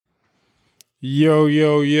Yo,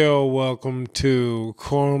 yo, yo, welcome to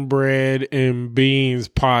Cornbread and Beans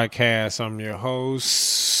Podcast. I'm your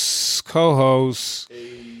co-host,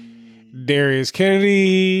 Darius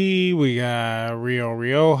Kennedy. We got Rio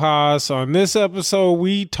Riojas. On this episode,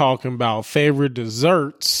 we talking about favorite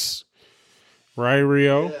desserts. Right,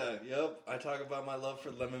 Rio? Yeah, yep. I talk about my love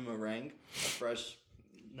for lemon meringue. A fresh,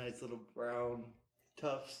 nice little brown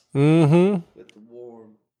tufts with the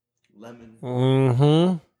warm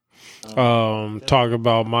lemon. Talk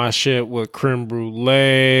about my shit with creme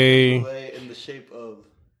brulee. In the shape of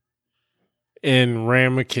in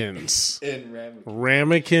ramekins.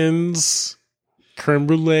 Ramekins. Creme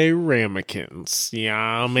brulee ramekins. Yeah,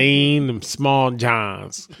 I mean them small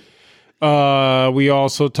johns. We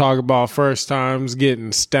also talk about first times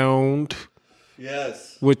getting stoned.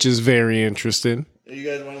 Yes. Which is very interesting. You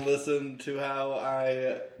guys want to listen to how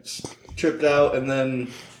I tripped out and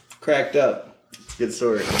then cracked up? Good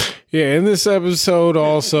story. Yeah, in this episode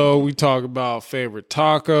also we talk about favorite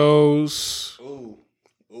tacos. Ooh.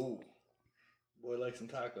 Boy likes some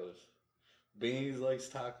tacos. Beans likes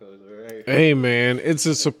tacos, all right? Hey man, it's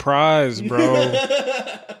a surprise, bro.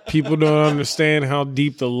 People don't understand how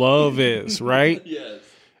deep the love is, right? Yes.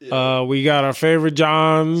 We got our favorite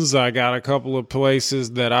Johns. I got a couple of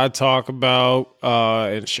places that I talk about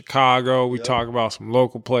in Chicago. We talk about some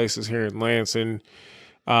local places here in Lansing.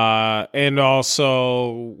 And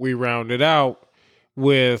also we round it out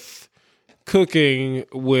with cooking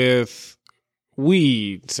with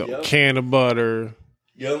weed. So can of butter.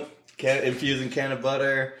 Yep. Infusing can of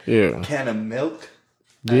butter. Yeah. Can of milk.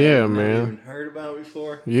 Yeah, I've man. never even heard about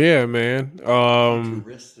before. Yeah, man.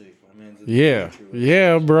 Futuristic. My man's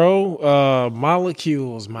Yeah, bro.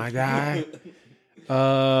 Molecules, my guy.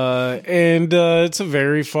 And it's a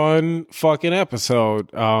very fun fucking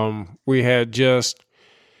episode. We had just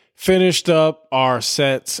finished up our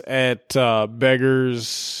sets at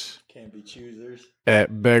Beggars. Can't be choosers.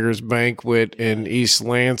 At Beggars Banquet in East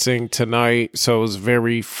Lansing tonight. So it was a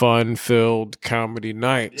very fun-filled comedy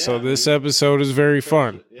night. So this episode is very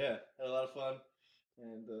fun. Yeah, had a lot of fun.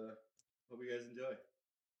 And hope you guys enjoy.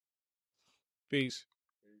 Peace.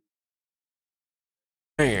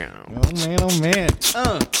 Damn. Oh man.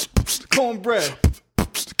 Cornbread.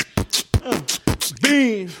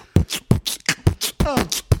 Beans.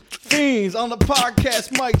 Beans on the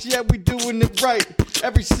podcast mics. Yeah, we doing it right.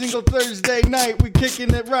 Every single Thursday night, we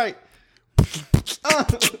kicking it right.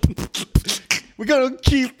 We're gonna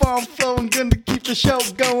keep on flowing, gonna keep the show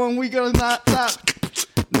going. We gonna not stop,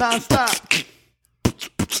 non-stop.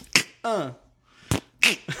 That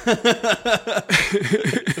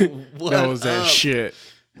was that shit.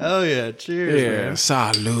 Hell yeah, cheers, man.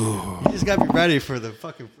 Salud. You just gotta be ready for the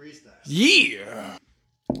fucking freestyle. Yeah.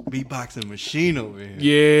 Beatboxing machine over here.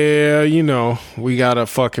 Yeah, you know, we gotta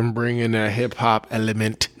fucking bring in that hip hop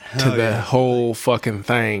element to the whole fucking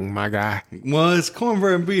thing, my guy. Well, it's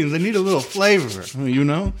cornbread and beans. They need a little flavor, you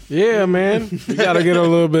know? Yeah, man. You gotta get a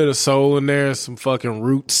little bit of soul in there, some fucking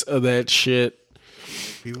roots of that shit.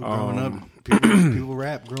 People growing up, people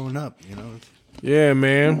rap growing up, you know? Yeah,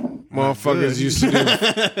 man. Motherfuckers used to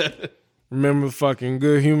do. Remember fucking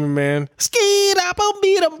Good Human Man? Skeet up,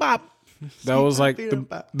 beat 'em bop. That was like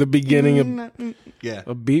the beginning of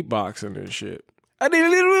beatboxing and shit.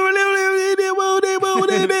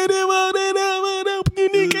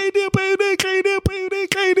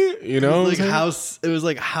 You know, it was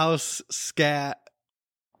like house scat.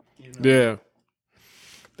 You know? Yeah,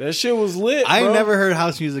 that shit was lit. I bro. never heard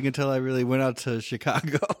house music until I really went out to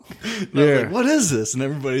Chicago. I was like, what is this? And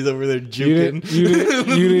everybody's over there juking. You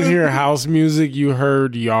didn't hear house music. You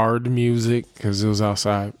heard yard music because it was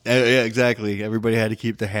outside. Yeah, exactly. Everybody had to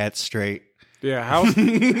keep their hats straight. Yeah,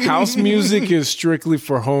 house music is strictly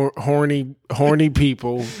for horny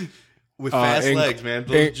people with fast legs, man.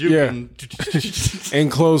 In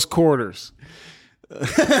close quarters.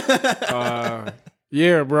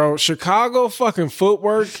 Yeah, bro. Chicago fucking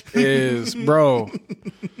footwork is, bro.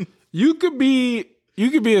 You could be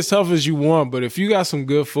as tough as you want, but if you got some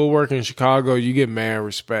good footwork in Chicago, you get mad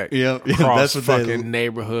respect. Yep. Across the fucking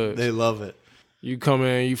neighborhoods. They love it. You come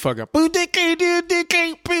in, you fucking there's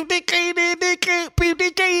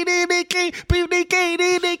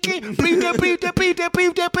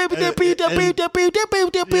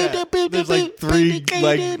like 3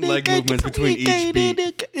 leg movements between each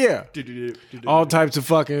beat. Yeah. All types of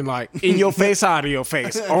fucking like in your face, out of your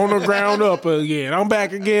face, on the ground, up again. I'm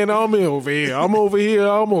back again. I'm over here. I'm over here.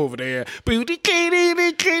 I'm over there. I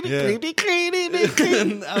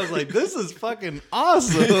was like, this is fucking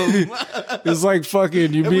awesome. It's like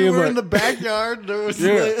fucking you And being we were like in the backyard. There was,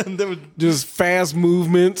 there was just fast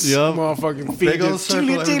movements. Yep. Motherfucking feet. big old Just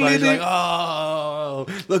circle. Everybody's like, oh,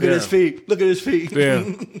 look at Yeah. his feet. Look at his feet. Yeah.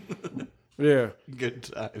 Yeah. Good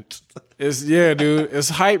times. It's dude. It's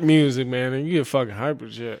hype music, man, and you get fucking hype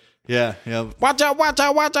with shit. Yeah, yeah. Watch out, watch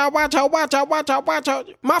out, watch out, watch out, watch out, watch out, watch out.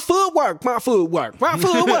 My footwork, my footwork, my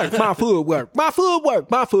footwork, my footwork, my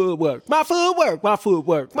footwork, my footwork, my footwork, my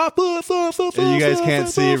footwork, my foot. And you guys can't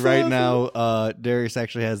see it right now. Darius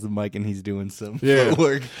actually has the mic and he's doing some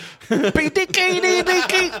footwork. I'm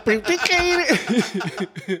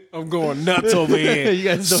going nuts over here. You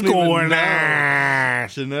guys don't Scoring even know.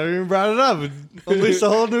 Should never even brought it up. It unleashed a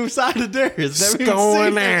whole new side of Darius. Never even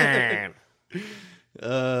Scoring seen it.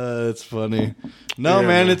 It's funny. No,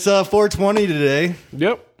 man, it's 420 today.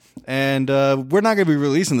 Yep. And we're not going to be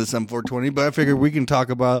releasing this on 420, but I figured we can talk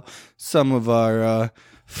about some of our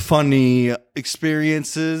funny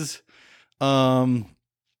experiences. I'll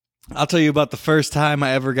tell you about the first time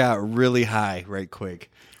I ever got really high right quick.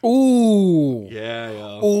 Ooh.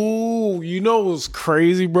 Yeah. Ooh, you know what's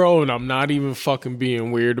crazy, bro? And I'm not even fucking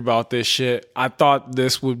being weird about this shit. I thought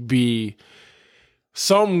this would be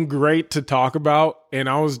something great to talk about, and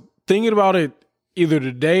I was thinking about it either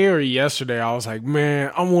today or yesterday. I was like,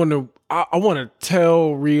 man, I want to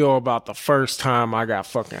tell Rio about the first time I got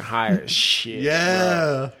fucking high as shit.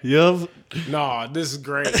 Yeah. Yep. No, this is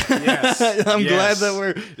great. Yes. I'm glad that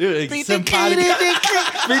we're doing I'm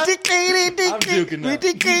joking now.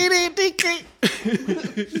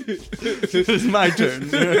 It's my turn.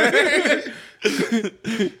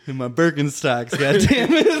 In my Birkenstocks,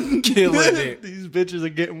 goddammit. Killing it. These bitches are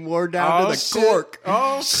getting wore down to the cork.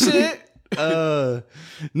 Oh shit.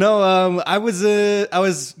 No, I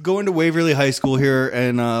was going to Waverly High School here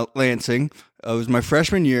in Lansing. It was my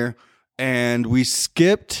freshman year, and we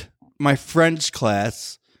skipped my French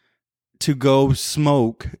class to go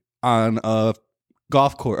smoke on a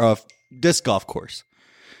disc golf course.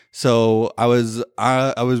 So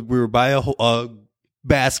we were by a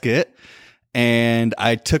basket, and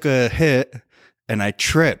I took a hit. And I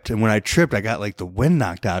tripped. And when I tripped, I got like the wind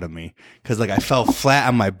knocked out of me. Cause like I fell flat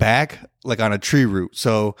on my back, like on a tree root.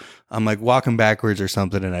 So I'm like walking backwards or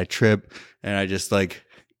something, and I trip, and I just like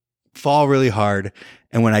fall really hard.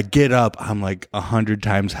 And when I get up, I'm like 100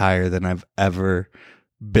 times higher than I've ever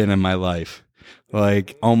been in my life.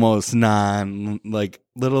 Like almost like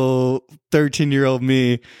little 13-year-old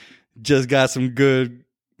me just got some good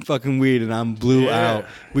fucking weed, and I'm blew out.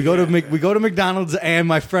 We go to McDonald's, and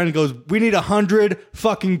my friend goes, "We need 100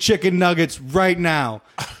 fucking chicken nuggets right now,"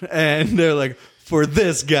 and they're like, "For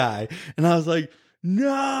this guy," and I was like,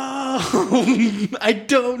 "No, I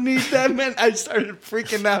don't need that, man." I started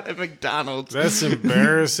freaking out at McDonald's. That's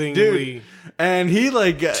embarrassingly, dude. And he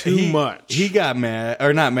like too much. He got mad,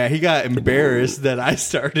 or not mad. He got embarrassed that I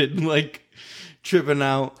started like tripping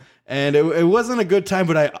out, and it wasn't a good time,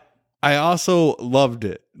 but I also loved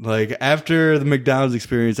it. Like after the McDonald's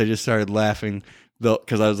experience, I just started laughing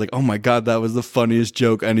because I was like, "Oh my god, that was the funniest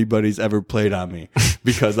joke anybody's ever played on me,"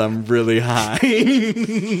 because I'm really high,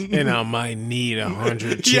 and I might need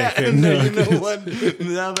 100 chicken nuggets. You know what?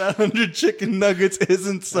 Now that 100 chicken nuggets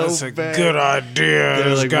isn't so That's a bad. good idea. They're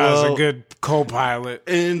This like, guy's well, a good co-pilot.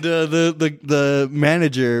 And the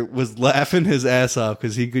manager was laughing his ass off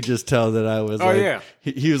because he could just tell that I was. Oh, like, yeah.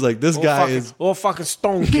 He was like, "This guy is little fucking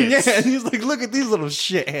stone kids. Yeah, and he's like, "Look at these little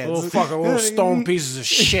shitheads, little stone pieces of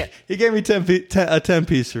shit." He gave me a 10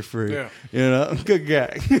 piece for free. Yeah. You know, good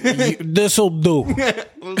guy. This'll do. I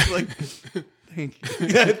was like, "Thank you,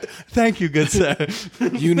 thank you, good sir."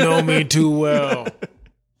 You know me too well,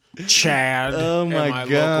 Chad. Oh my at my gosh.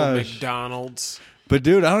 local McDonald's. But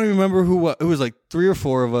dude, I don't even remember who. It was like 3 or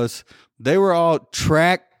 4 of us. They were all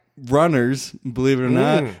track runners, believe it or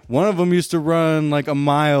not. One of them used to run like a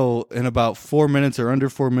mile in about 4 minutes or under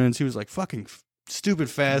 4 minutes. He was like fucking stupid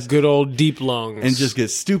fast. Good old deep lungs. And just get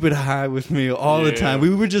stupid high with me all the time.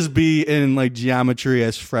 We would just be in like geometry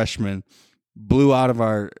as freshmen, blew out of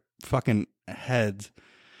our fucking heads.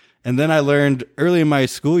 And then I learned early in my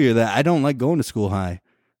school year that I don't like going to school high.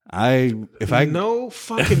 No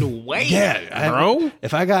fucking way, bro.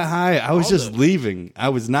 If I got high, I was just leaving. I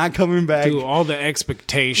was not coming back. Dude, all the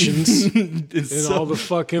expectations and all the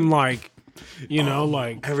fucking like,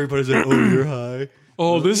 like everybody's like, "Oh, you're high.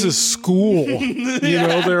 Oh, this is school."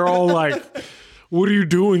 They're all like, "What are you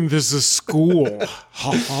doing? This is school."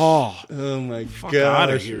 Ha. Oh my Fuck god,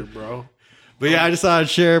 out of here, bro. But yeah, I just thought I'd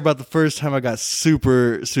share about the first time I got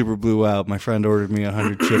super, super blew out. My friend ordered me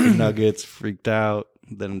 100 chicken nuggets, freaked out,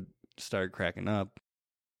 then started cracking up.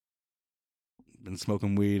 Been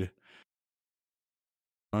smoking weed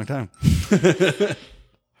a long time.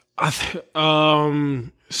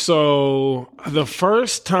 So the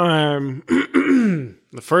first time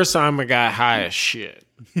I got high as shit.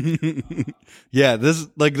 Yeah, this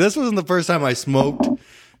wasn't the first time I smoked.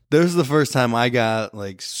 This was the first time I got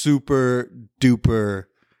like super duper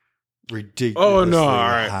ridiculous. Oh no! All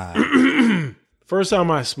right. High. First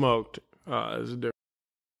time I smoked is different.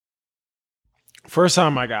 First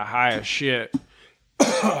time I got high as shit.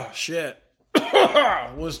 Shit.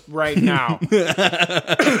 Was right now.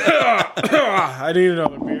 I need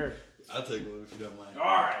another beer. I'll take one if you don't mind. All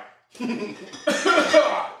right.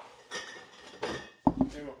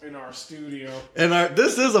 In our studio.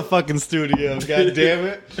 This is a fucking studio. God damn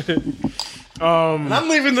it. And I'm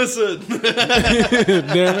leaving this in.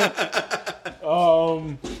 Damn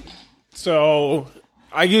it. So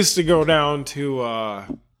I used to go down to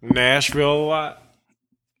Nashville a lot.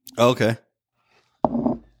 Okay.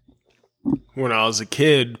 When I was a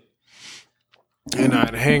kid, and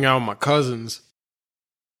I'd hang out with my cousins,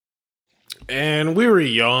 and we were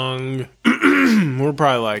young. We were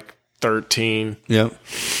probably like 13. Yep.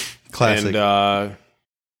 Classic. And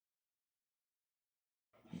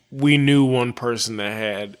we knew one person that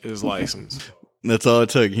had his license. That's all it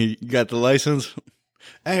took. You got the license?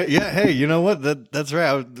 Hey, you know what? That's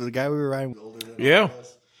right. The guy we were riding was older than Yeah.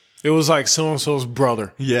 us. It was like so-and-so's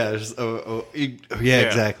brother. Yeah. Yeah,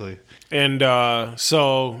 exactly. And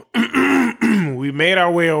so we made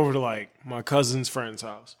our way over to like my cousin's friend's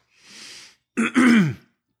house. And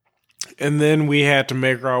then we had to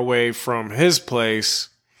make our way from his place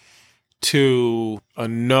to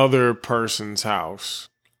another person's house.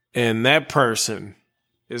 And that person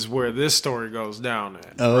is where this story goes down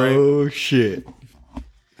at. Oh, right? Shit.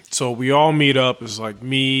 So we all meet up. It's like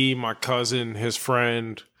me, my cousin, his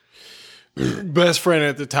friend, best friend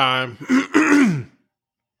at the time.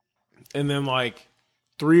 And then like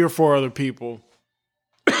 3 or 4 other people.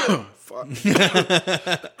 Fuck. You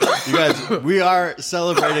guys, we are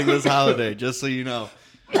celebrating this holiday, just so you know.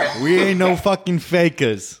 We ain't no fucking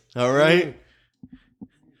fakers, all right?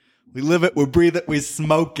 We live it, we breathe it, we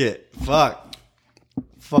smoke it. Fuck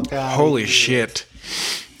out. Holy shit.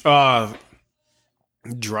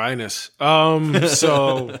 Dryness.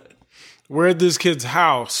 So we're at this kid's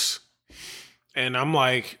house, and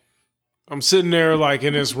I'm sitting there like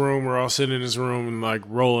in his room. We're all sitting in his room and like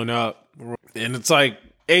rolling up, and it's like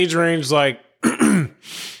age range like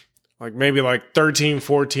like maybe like 13,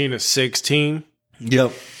 14 to 16.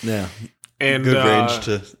 Yep. Yeah. And good range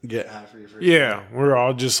to get high for your first. Yeah, we're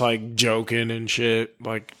all just like joking and shit.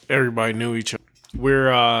 Like everybody knew each other. We're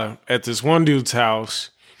at this one dude's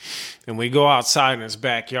house, and we go outside in his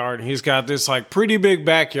backyard, and he's got this like pretty big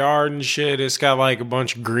backyard and shit. It's got like a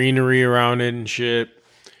bunch of greenery around it and shit.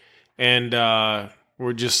 And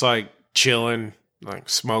we're just like chilling, like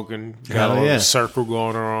smoking. Got a little circle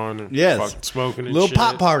going on. And fucking smoking and little shit.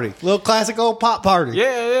 pop party. Little classic old pop party.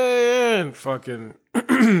 Yeah. And fucking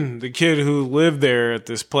the kid who lived there at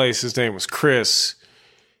this place, his name was Chris.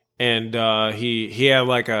 And he had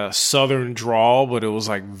like a southern drawl, but it was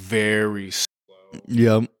like very slow.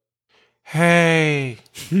 Yep. Hey,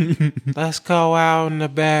 let's go out in the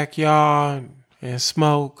backyard and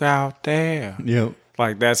smoke out there. Yep.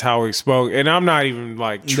 Like that's how he spoke. And I'm not even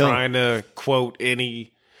like trying to quote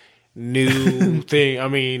any new thing. I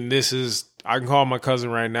mean, I can call my cousin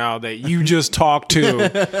right now that you just talked to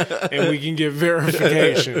and we can get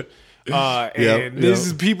verification. And this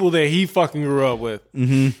is people that he fucking grew up with.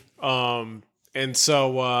 Mm-hmm. And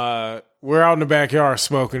so we're out in the backyard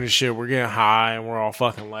smoking and shit. We're getting high and we're all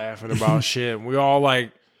fucking laughing about shit. And we all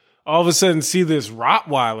like all of a sudden see this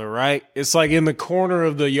Rottweiler, right? It's like in the corner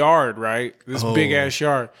of the yard, right? This big ass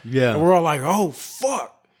yard. Yeah. And we're all like, oh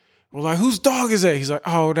fuck. We're like, whose dog is that? He's like,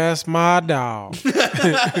 oh, that's my dog.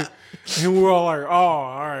 And we're all like, oh,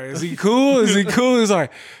 all right. Is he cool? Is he cool? He's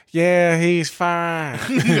like, yeah, he's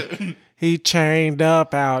fine. He chained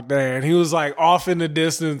up out there. And he was like off in the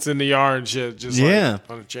distance in the yard and shit. Just like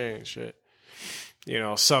on a chain shit. You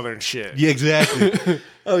know, southern shit. Yeah, exactly.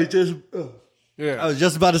 Yeah. I was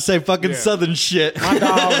just about to say fucking southern shit. My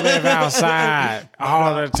dog live outside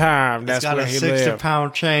all the time. That's where he lives. Got a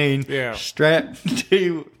 60-pound chain strapped to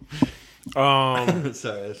you. Sorry,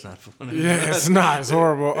 that's not funny. Yeah, it's not. It's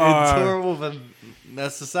horrible. It's horrible, but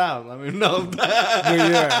that's the South. I mean, no. But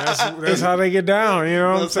yeah, that's how they get down. You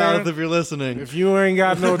know what I'm saying? South, if you're listening. If you ain't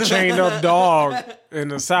got no chained up dog in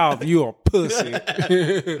the South, you a pussy.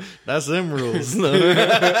 That's them rules.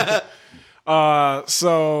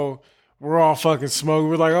 So we're all fucking smoking.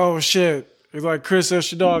 We're like, oh shit. He's like, Chris,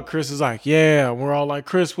 that's your dog. Chris is like, yeah. And we're all like,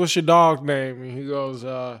 Chris, what's your dog's name? And he goes,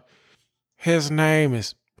 his name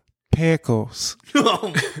is Pickles.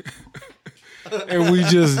 And we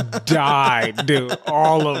just died, dude.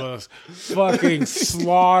 All of us. Fucking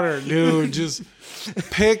slaughtered, dude. Just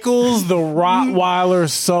Pickles, the Rottweiler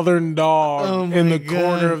Southern dog, in the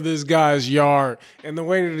corner of this guy's yard. And the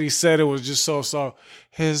way that he said it was just so.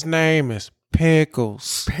 His name is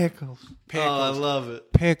Pickles. Pickles. Oh, I love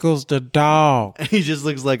it. Pickles the dog. He just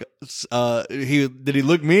looks like did he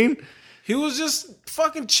look mean? He was just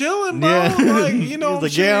fucking chilling, bro. Yeah. Like, you know, he was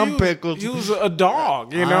like, yeah, I'm Pickles. He was a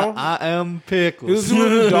dog, you know. I am Pickles. He was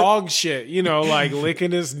doing dog shit, you know, like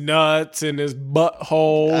licking his nuts and his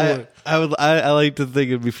butthole. I like to think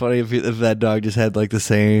it'd be funny if that dog just had like the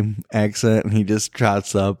same accent and he just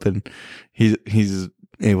trots up and he's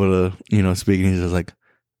able to, you know, speak and he's just like,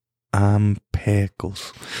 I'm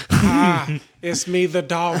Pickles. It's me, the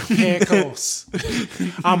dog, Pickles.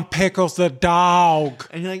 I'm Pickles, the dog.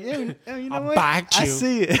 And you're like, yeah, you know I'll what? bite you. I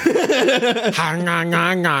see it.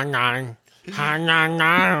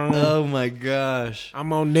 Oh my gosh. I'm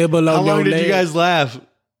gonna nibble on your How long did leg. you guys laugh?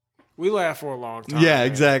 We laughed for a long time. Yeah, man.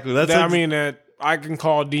 exactly. I mean that I can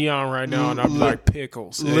call Dion right now and I'm like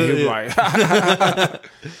Pickles. And he's like that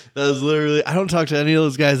was literally, I don't talk to any of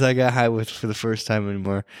those guys I got high with for the first time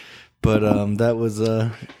anymore. But that was I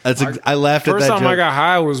laughed at that first time joke. I got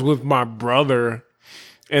high was with my brother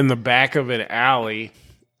in the back of an alley.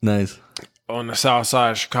 Nice. On the south side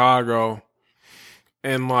of Chicago.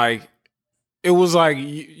 And like it was like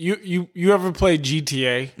you ever play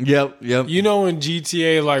GTA? Yep. You know in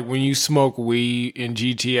GTA, like when you smoke weed in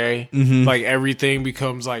GTA, like everything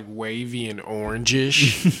becomes like wavy and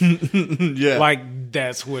orangish. Yeah. Like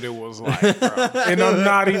that's what it was like, bro. And I'm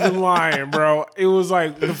not even lying, bro. It was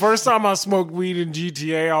like the first time I smoked weed in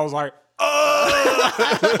GTA, I was like,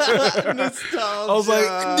 I was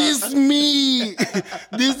like, this me.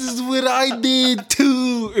 This is what I did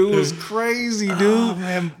too. It was crazy, dude. Oh,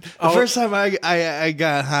 man. The first time I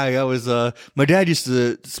got high, I was my dad used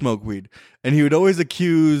to smoke weed, and he would always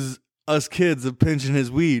accuse us kids of pinching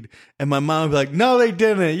his weed, and my mom would be like, no, they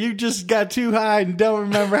didn't. You just got too high and don't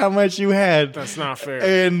remember how much you had. That's not fair.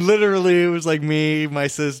 And literally, it was like me, my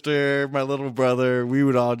sister, my little brother. We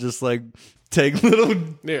would all just like take little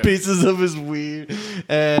pieces of his weed,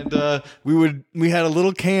 and we had a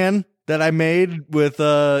little can that I made with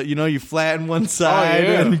you flatten one side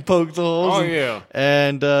and poke the holes. Oh yeah.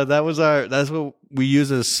 And that's what we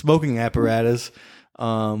use as smoking apparatus.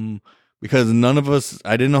 Because none of us,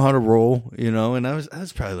 I didn't know how to roll, and I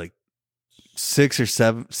was probably like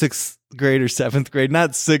sixth grade or seventh grade,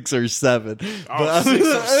 not 6 or 7. I was 6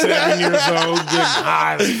 or 7 years old, getting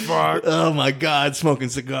high as fuck. Oh my God, smoking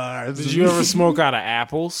cigars. Did you ever smoke out of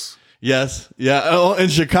apples? Yes. Yeah. Oh, in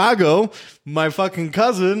Chicago, my fucking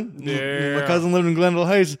cousin, my cousin lived in Glendale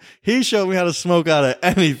Heights. He showed me how to smoke out of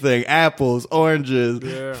anything: apples, oranges,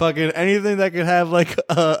 fucking anything that could have like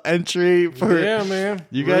entry for. Yeah, man.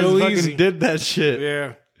 You guys real fucking easy. did that shit.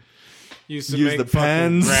 Yeah. Used to Use make the fucking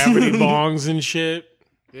pens. gravity bongs and shit.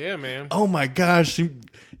 Yeah, man. Oh my gosh. He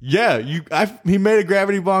made a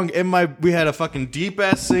gravity bong we had a fucking deep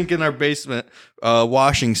ass sink in our basement,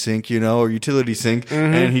 washing sink, or utility sink,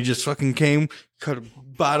 and he just fucking came, cut a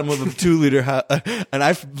bottom of a 2-liter, and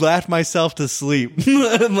I laughed myself to sleep.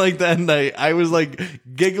 And like that night, I was like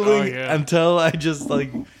giggling until I just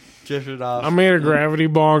like drifted off. I made a gravity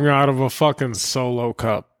bong out of a fucking Solo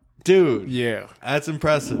cup. Dude, yeah, that's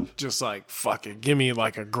impressive. Just like fucking give me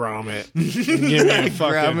like a grommet. Give me a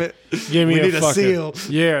fucking grommet. Give me we a need fucking seal.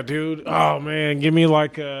 Yeah, dude. Oh man, give me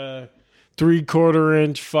like a 3/4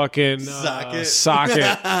 inch fucking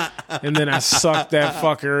socket. And then I sucked that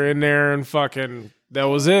fucker in there and fucking that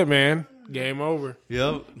was it, man. Game over.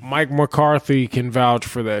 Yep. Mike McCarthy can vouch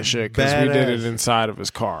for that shit because we did it inside of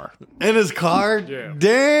his car. In his car? Yeah.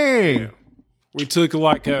 Dang. Yeah. We took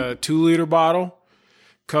like a 2-liter bottle.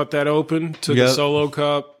 Cut that open, took a Solo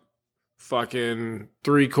cup, fucking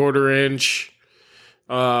 3/4 inch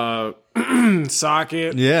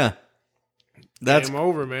socket. Yeah. That's game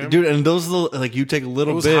over, man. Dude, and those like you take a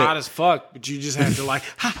little bit. It was hot as fuck, but you just had to like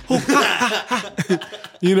like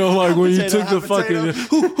when you took the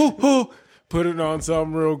fucking put it on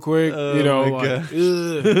something real quick, like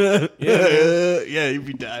you'd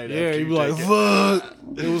be dying. Yeah, you'd be like, fuck.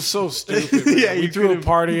 It was so stupid. Yeah, we threw a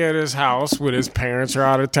party at his house when his parents are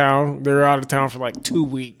out of town. They're out of town for like 2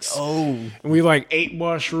 weeks. Oh. And we like ate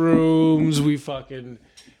mushrooms. We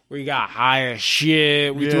got high as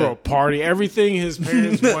shit. We threw a party. Everything his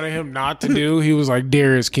parents wanted him not to do, he was like,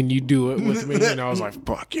 Darius, can you do it with me? And I was like,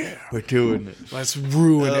 fuck yeah. We're doing it. Let's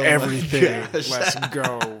ruin everything. Let's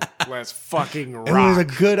go. Let's fucking rock. It was a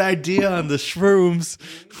good idea on the shrooms.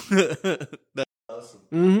 That's awesome.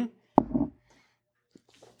 Mm-hmm.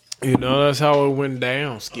 You know, that's how it went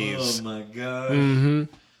down, Skis. Oh my god. Mm-hmm.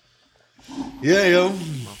 Yeah, yo.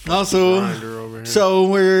 Also, so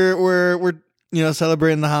we're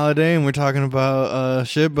celebrating the holiday and we're talking about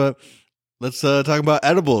shit, but let's talk about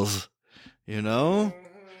edibles.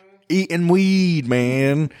 Eating weed,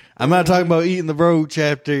 man. I'm not talking about eating the roach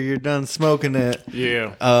after you're done smoking it.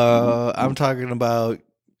 Yeah. I'm talking about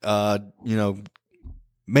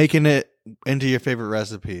making it into your favorite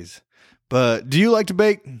recipes. But do you like to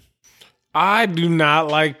bake? I do not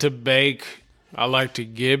like to bake. I like to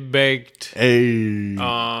get baked. Hey.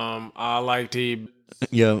 I like to eat.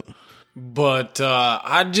 Yep. But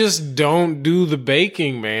I just don't do the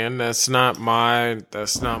baking, man. That's not my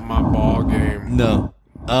ball game. No.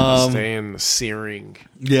 Stay in the searing.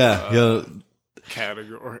 Yeah.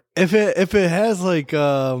 Category. If it has like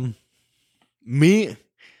meat,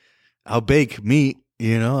 I'll bake meat.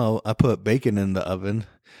 I put bacon in the oven.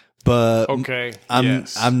 But okay, I'm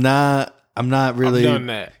not really. I've done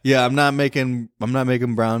that. Yeah, I'm not making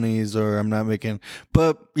brownies or I'm not making.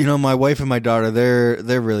 But my wife and my daughter,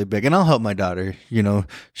 they're really big, and I'll help my daughter.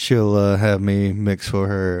 She'll have me mix for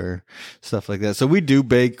her or stuff like that. So we do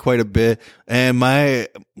bake quite a bit, and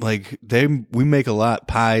we make a lot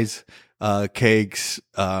pies. Cakes,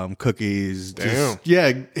 cookies. Damn. Yeah,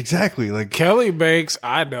 exactly. Like Kelly bakes,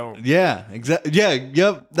 I don't. Yeah, exactly. Yeah,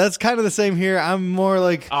 yep. That's kind of the same here. I'm more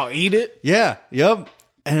like I'll eat it. Yeah, yep.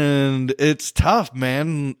 And it's tough,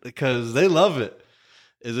 man, because they love it.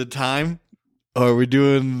 Is it time? Or are we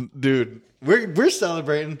doing, dude? We're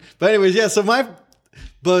celebrating. But anyways, yeah.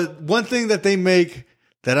 But one thing that they make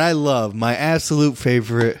that I love, my absolute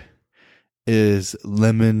favorite, is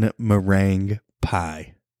lemon meringue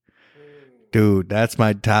pie. Dude, that's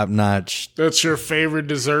my top notch. That's your favorite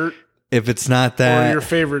dessert? If it's not that. Or your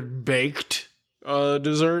favorite baked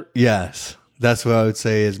dessert? Yes. That's what I would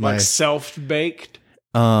say is my. Like self-baked?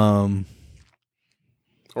 Or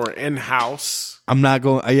in-house? I'm not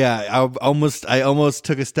going. Yeah, I almost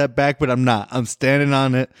took a step back, but I'm not. I'm standing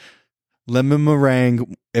on it. Lemon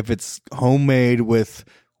meringue, if it's homemade with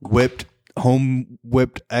home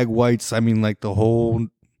whipped egg whites, I mean like the whole.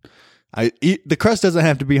 The crust doesn't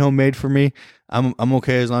have to be homemade for me. I'm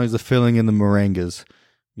okay as long as the filling and the meringue is,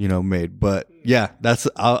 made. But yeah, that's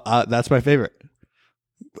my favorite.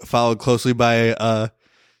 Followed closely by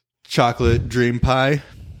chocolate dream pie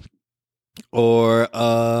or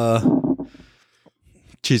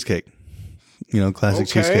cheesecake. Classic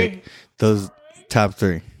cheesecake. Those top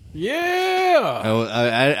three. Yeah.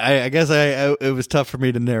 I guess it was tough for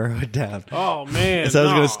me to narrow it down. Oh man. So I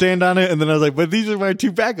was going to stand on it, and then I was like, but these are my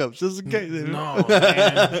two backups just in case. No,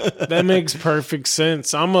 man. That makes perfect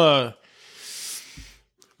sense. My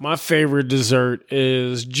favorite dessert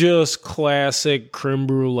is just classic creme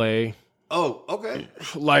brulee. Oh, okay.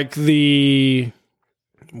 Like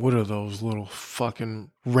what are those little fucking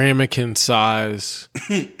ramekin size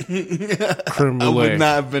creme brulee? I would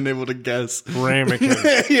not have been able to guess.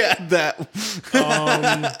 Ramekin. Yeah, that.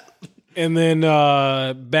 And then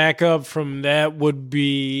back up from that would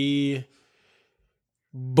be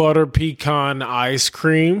butter pecan ice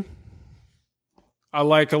cream. I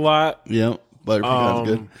like a lot. Yep, butter pecan's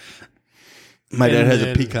good. My dad has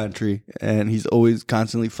a pecan tree, and he's always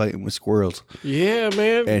constantly fighting with squirrels. Yeah,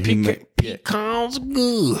 man. And pecans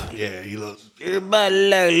good. Yeah, he loves. Everybody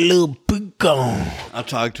like a little pecan. I'll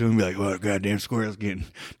talk to him and be like, "Well, goddamn squirrel's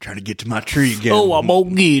trying to get to my tree again." Oh, I'm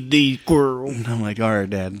gonna get these squirrels. And I'm like, "All right,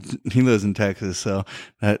 Dad." He lives in Texas, so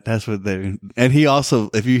that's what they. And he also,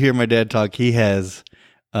 if you hear my dad talk, he has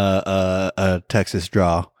a Texas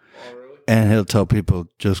draw, and he'll tell people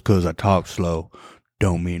just because I talk slow.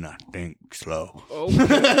 Don't mean I think slow. Okay.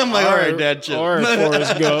 I'm like, all right, Dad, chill. All right,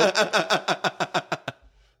 Forrest Gump.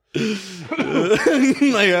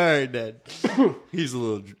 I'm like, all right, Dad. He's a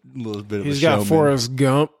little bit of He's a showman. He's got Forrest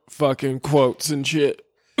Gump fucking quotes and shit.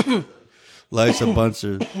 Likes a bunch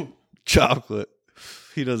of chocolate.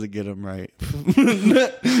 He doesn't get them right.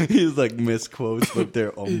 He's like misquotes, but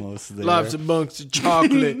they're almost there. Loves a bunch of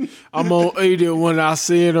chocolate. I'm gonna eat it when I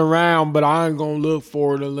see it around, but I ain't gonna look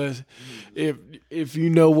for it unless if you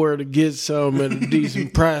know where to get some at a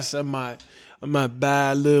decent price. I might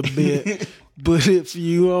buy a little bit. But if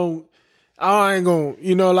you don't, I ain't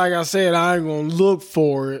gonna. Like I said, I ain't gonna look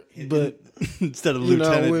for it. But instead of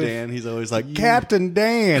Lieutenant Dan, he's always like Captain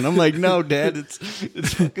Dan. I'm like, no, Dad, it's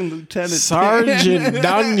fucking Lieutenant Sergeant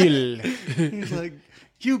Daniel. He's like,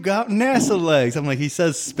 you got NASA legs. I'm like, he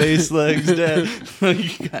says space legs, Dad.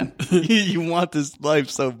 You want this life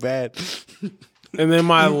so bad. And then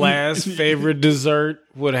my last favorite dessert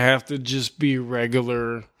would have to just be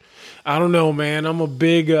regular. I don't know, man. I'm a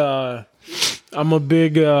big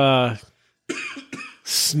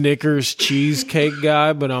Snickers cheesecake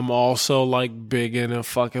guy, but I'm also like big into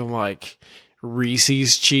fucking like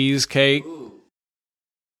Reese's cheesecake.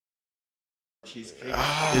 Cheesecake?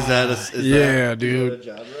 Is that Yeah, dude.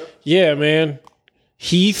 Yeah, man.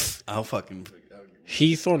 Heath I'll fucking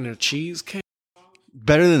Heath on their cheesecake.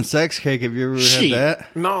 better than sex cake. Have you ever Shit. had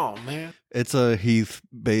that? No, man. It's a Heath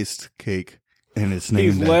based cake, and it's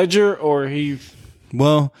named Heath Ledger or Heath.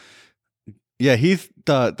 Well, yeah, Heath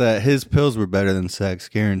thought that his pills were better than sex,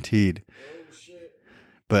 guaranteed. Oh shit.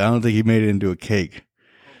 But I don't think he made it into a cake.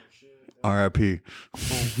 R.I.P.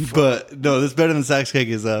 But no, this better than sex cake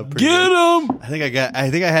is pretty Get good. him. I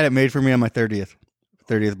think I had it made for me on my 30th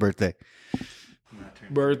birthday.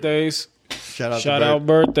 Birthdays. Shout out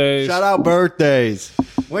birthdays. Shout out birthdays.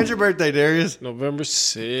 When's your birthday, Darius? November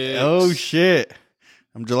 6th. Oh shit.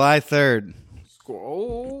 I'm July 3rd.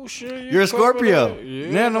 Oh shit. You're a Scorpio.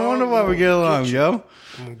 Yeah, No wonder why we get along, yo.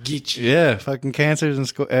 I'm gonna get you. Yeah, fucking cancers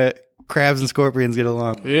and crabs and scorpions get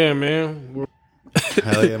along. Yeah, man.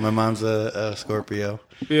 Hell yeah, my mom's a Scorpio.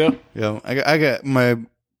 Yeah. Yo, I got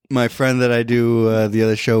my friend that I do the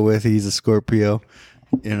other show with. He's a Scorpio.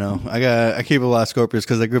 You know, I keep a lot of Scorpios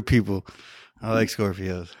because they're good people. I like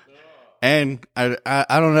Scorpios, and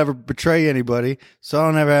I don't ever betray anybody, so I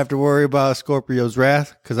don't ever have to worry about Scorpio's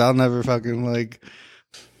wrath because I'll never fucking like.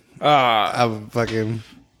 I'm fucking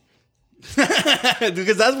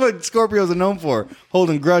because that's what Scorpios are known for,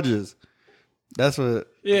 holding grudges. That's what.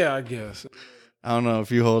 Yeah, I guess. I don't know if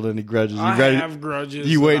you hold any grudges. I have grudges.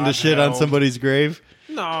 You waiting to I've shit on held. somebody's grave?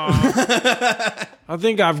 No. I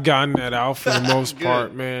think I've gotten that out for the most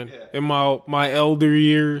part, man. Yeah. In my elder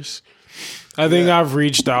years, I think I've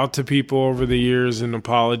reached out to people over the years and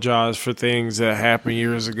apologized for things that happened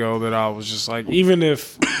years ago that I was just like, even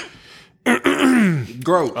if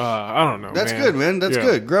Growth. I don't know. That's man. good, man. That's Yeah.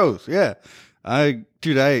 good. Growth. Yeah.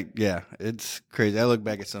 It's crazy. I look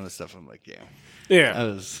back at some of the stuff. I'm like,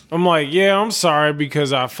 Yeah. I'm like, yeah, I'm sorry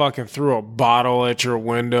because I fucking threw a bottle at your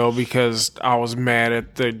window because I was mad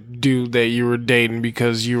at the dude that you were dating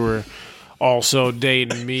because you were also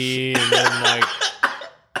dating me. And then, like,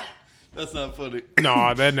 that's not funny.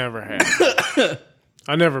 no, that never happened.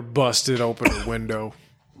 I never busted open a window.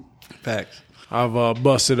 Facts. I've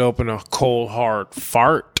busted open a cold, hard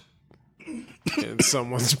fart in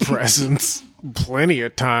someone's presence plenty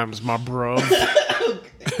of times, my bro.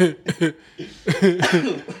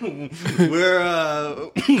 We're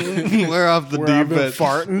off the Where I've deep been end.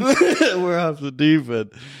 farting. We're off the deep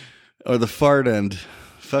end. Or the fart end.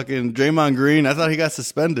 Fucking Draymond Green. I thought he got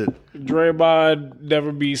suspended. Draymond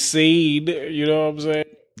never be seen. You know what I'm saying?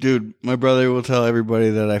 Dude, my brother will tell everybody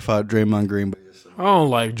that I fought Draymond Green. I don't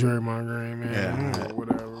like Draymond Green, man. Yeah.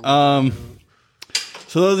 Whatever.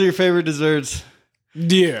 So those are your favorite desserts.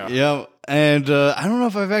 Yeah. Yeah. And I don't know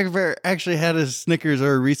if I've ever actually had a Snickers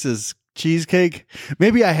or a Reese's cheesecake.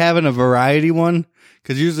 Maybe I have in a variety one.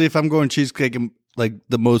 Because usually if I'm going cheesecake, like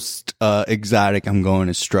the most exotic I'm going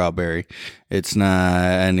is strawberry. It's not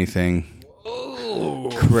anything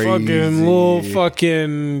crazy. Fucking little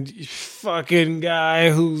fucking guy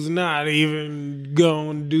who's not even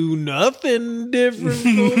gonna do nothing different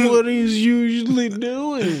from what he's usually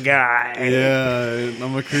doing, guy. Yeah,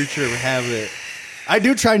 I'm a creature of habit. I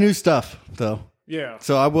do try new stuff, though. Yeah.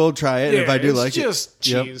 So I will try it if I do like it. It's just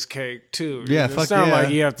cheesecake, too. Yeah, It's fuck not yeah. like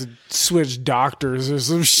you have to switch doctors or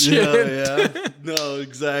some shit. Yeah. No,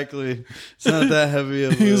 exactly. It's not that heavy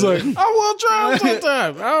of a... He's like, I will try it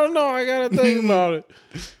sometime. I don't know. I got to think about it.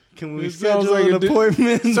 Can we It sounds schedule like an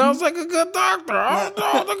appointment? Sounds like a good doctor. I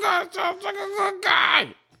don't know. The guy sounds like a good guy.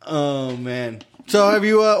 Oh, man. So have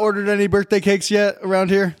you ordered any birthday cakes yet around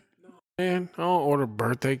here? Man, I don't order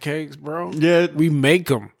birthday cakes, bro. Yeah. We make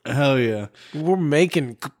them. Hell yeah. We're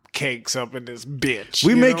making cakes up in this bitch.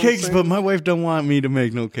 We You make know what I'm cakes, saying? but my wife don't want me to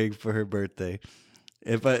make no cake for her birthday.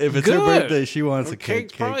 If it's her Good. birthday, she wants Her a cake.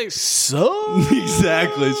 cakes probably suck.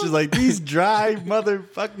 Exactly. She's like, these dry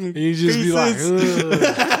motherfucking You just pieces. be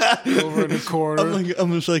like, ugh, over in the corner.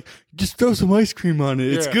 I'm just like, just throw some ice cream on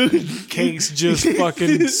it. It's Yeah. good. Cakes just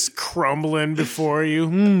fucking crumbling before you.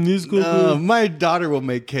 This good. My daughter will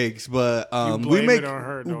make cakes, but You we blame make it on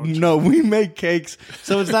her, don't you? no, we make cakes,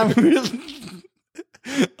 so it's not really.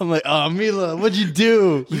 I'm like, oh, Mila, what'd you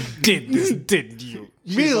do? Did this, didn't you?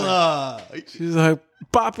 Mila, She's like,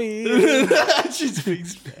 Poppy. she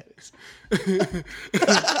speaks Spanish.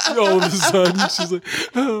 All of a sudden, she's like,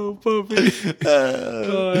 oh, Poppy.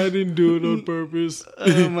 Oh, I didn't do it on purpose.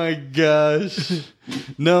 Oh my gosh.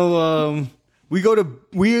 No, we go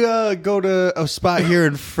to a spot here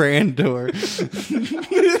in Frandor.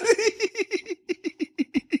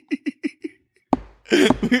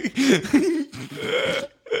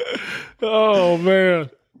 Oh, man.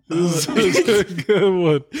 This is a good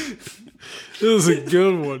one. This is a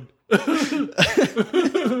good one.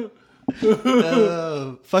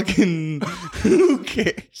 Fucking who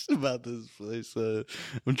cares about this place?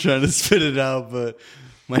 I'm trying to spit it out, but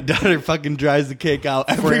my daughter fucking dries the cake out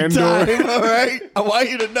every time. All right, I want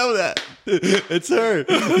you to know that it's her.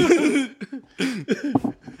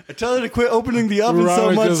 I tell her to quit opening the oven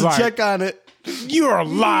so much to check on it. You're a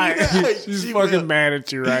liar. She's She fucking will. mad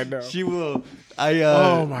at you right now. She will.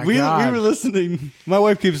 Oh my God. We were listening. My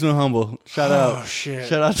wife keeps me humble. Shout out. Oh shit.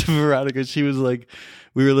 Shout out to Veronica. She was like,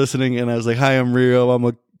 we were listening, and I was like, "Hi, I'm Rio. I'm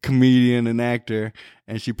a comedian and actor."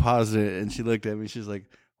 And she paused it, and she looked at me. She's like,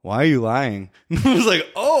 "Why are you lying?" And I was like,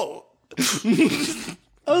 "Oh." I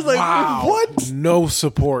was like, Wow. "What?" No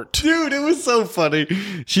support. Dude, it was so funny.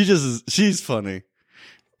 She's funny.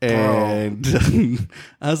 And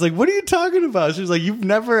I was like, "What are you talking about?" She was like, "You've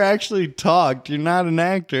never actually talked. You're not an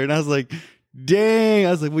actor." And I was like, "Dang."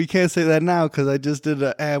 I was like, "We can't say that now because I just did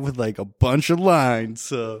an ad with like a bunch of lines."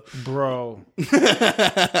 So, Bro.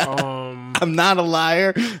 I'm not a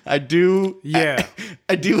liar. I do. Yeah.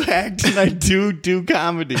 I do act and I do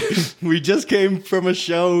comedy. We just came from a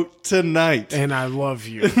show tonight. And I love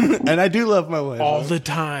you. And I do love my wife. All the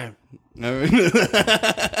time.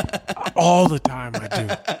 All the time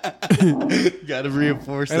I do. Gotta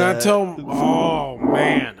reinforce And that. I tell them, oh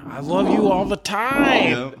man, I love you all the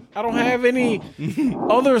time. Yep. I don't have any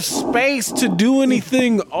other space to do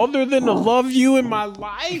anything other than to love you in my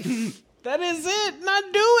life. That is it. And I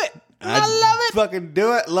do it. And I love it. Fucking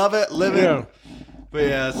do it, love it, live it. Yeah. But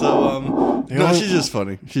yeah, so You no, know- she's just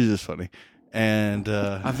funny. She's just funny. And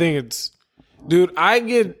I think it's, dude, I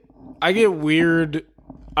get weird.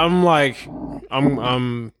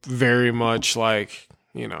 I'm very much like,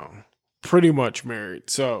 pretty much married.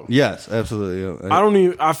 So yes,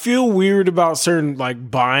 absolutely. I feel weird about certain, like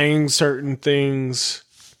buying certain things,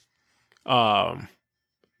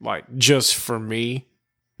 like just for me,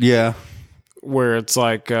 Yeah. where it's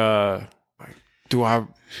like, do I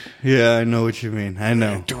know what you mean. I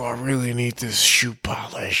know. do I really need this shoe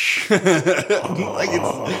polish? Like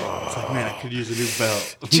it's like, man, I could use a new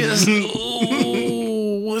belt. Just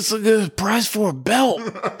what's a good price for a belt?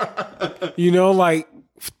 Like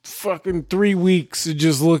fucking 3 weeks of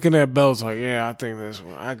just looking at belts. Like, yeah, I think this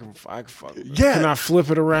one I can fuck with. Yeah. Can I flip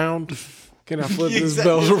it around? Can I flip this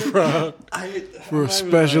Exactly. belt around for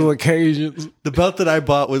special occasions? The belt that I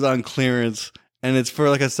bought was on clearance, and it's for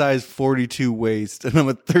like a size 42 waist, and I'm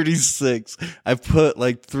a 36. I put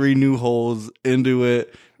like 3 new holes into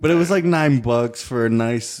it, but it was like $9 for a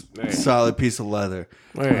nice, solid piece of leather.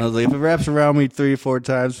 Man. I was like, if it wraps around me 3 or 4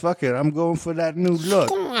 times, fuck it, I'm going for that new look.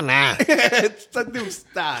 What's going on? It's the new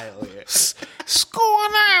style. Here. What's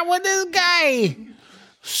going on with this guy?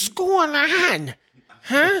 What's going on?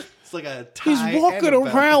 Huh? It's like a tie. He's walking and a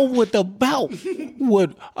belt. around with a belt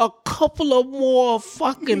with a couple of more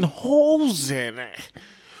fucking holes in it.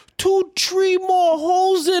 2, 3 more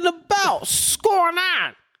holes in the belt. What's going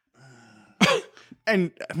on?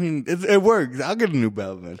 And I mean, it works. I'll get a new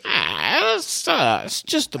belt, man. It's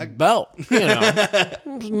just a belt.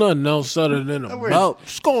 There's nothing else other than a belt.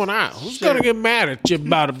 What's going on? Who's going to get mad at you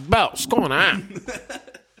about a belt? What's going on?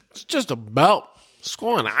 It's just a belt. What's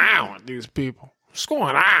going on with these people? What's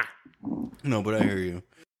going on? No, but I hear you.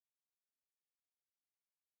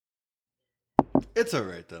 It's all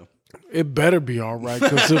right though. It better be all right,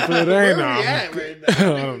 because if it ain't, right I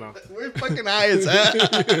don't know. We're fucking high as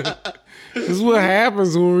hell. This is what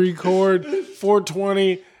happens when we record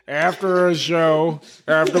 420 after a show,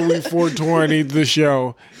 after we 420 the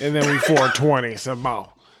show, and then we 420 some more.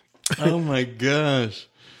 Oh my gosh.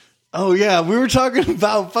 Oh yeah, we were talking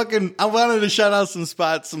about fucking. I wanted to shout out some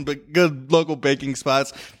spots, some good local baking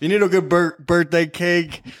spots. If you need a good birthday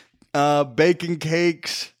cake, baking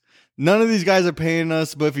cakes. None of these guys are paying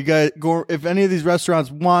us, but if you guys go, if any of these restaurants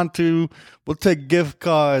want to, we'll take gift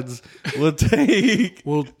cards. We'll take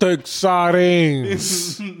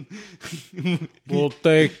sardines. we'll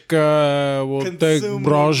take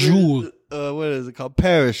brajou. What is it called?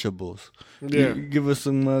 Perishables. Yeah. You give us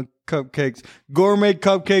some cupcakes, gourmet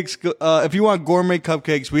cupcakes. If you want gourmet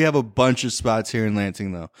cupcakes, we have a bunch of spots here in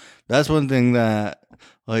Lansing, though. That's one thing that,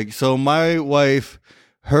 so my wife,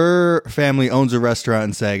 her family owns a restaurant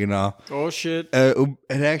in Saginaw. Oh shit! It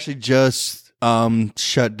actually just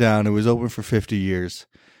shut down. It was open for 50 years.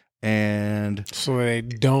 And so they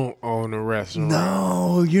don't own a restaurant.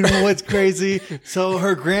 no, you know what's crazy? So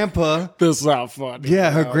her grandpa, That's not funny.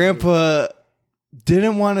 yeah, her grandpa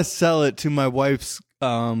didn't want to sell it to my wife's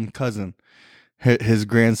cousin, his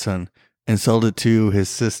grandson, and sold it to his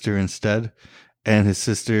sister instead. And his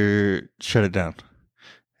sister shut it down.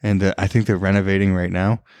 and I think they're renovating right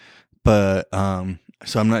now. But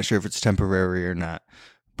so I'm not sure if it's temporary or not.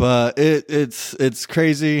 But it's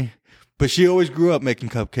crazy. But she always grew up making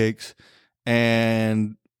cupcakes,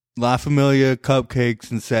 and La Familia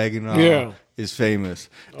cupcakes in Saginaw is famous.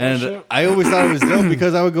 And shit. I always thought it was dope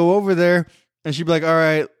because I would go over there and she'd be like, all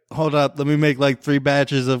right, hold up, let me make like 3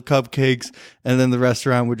 batches of cupcakes, and then the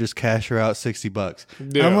restaurant would just cash her out $60.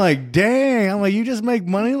 Yeah. I'm like, dang. I'm like, you just make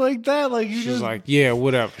money like that? Like you She's like, yeah,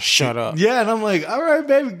 whatever. Shut up. Yeah, and I'm like, all right,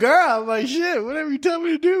 baby girl. I'm like, shit, whatever you tell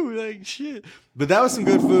me to do. Like, shit. But that was some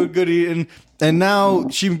good food, good eating. And now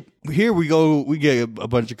here we go. We get a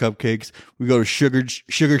bunch of cupcakes. We go to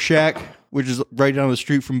Sugar Shack, which is right down the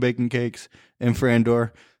street from Baking Cakes in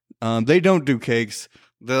Frandor. They don't do cakes.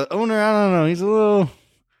 The owner, I don't know. He's a little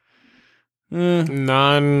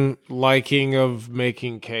non-liking of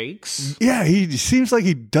making cakes. Yeah, he seems like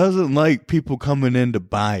he doesn't like people coming in to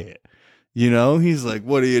buy it. You know, he's like,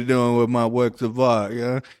 "What are you doing with my works of art?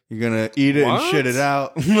 Yeah, you're gonna eat it and shit it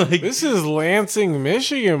out." Like, this is Lansing,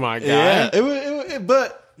 Michigan, my guy. Yeah,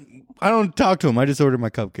 but I don't talk to him. I just order my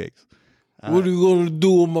cupcakes. What are you gonna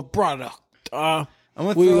do with my product? I'm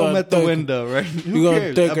gonna throw them at the window, right? Who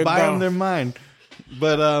cares? I buy them their mind.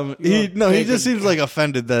 But he just seems like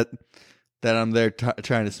offended that I'm there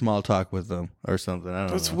trying to small talk with them or something. I don't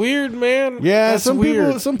know. That's weird, man. Yeah, some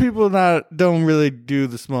people don't really do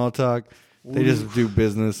the small talk. They just do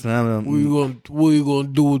business. And I don't know. What are you gonna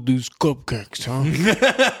do with these cupcakes, huh?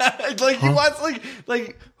 He wants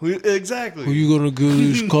exactly. Who you gonna give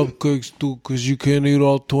these cupcakes to? Because you can't eat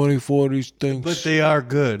all 24 of these things. But they are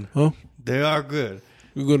good, huh? They are good.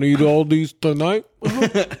 You're gonna eat all these tonight? You're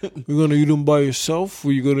gonna eat them by yourself,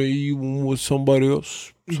 or you gonna eat them with somebody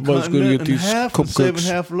else? Somebody's gonna get these cupcakes. Save in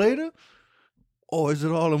half later, or is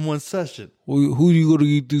it all in one session? Who you gonna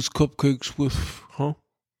eat these cupcakes with? Huh?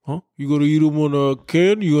 You gonna eat them on a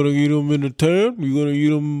can? You gonna eat them in a tan? You gonna eat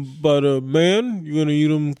them by the man? You gonna eat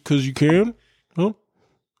them because you can? Huh?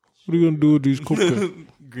 What are you gonna do with these cupcakes?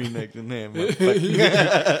 Green eggs and ham. He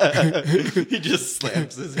just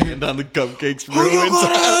slams his hand on the cupcakes. Ruins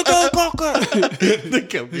the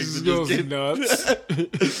cupcakes goes nuts.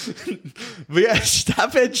 But yeah,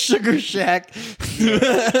 stop at Sugar Shack.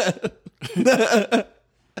 Yeah.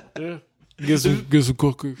 Get some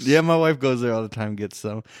cupcakes. Yeah, my wife goes there all the time, gets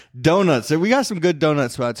some. Donuts. We got some good donut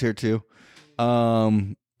spots here too.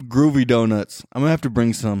 Groovy Donuts. I'm gonna have to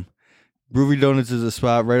bring some. Groovy Donuts is a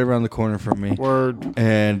spot right around the corner from me. Word.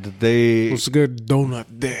 And what's a good donut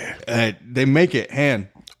there? They make it hand.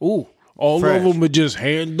 Ooh, all fresh. of them are just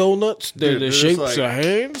hand donuts. They're the shapes of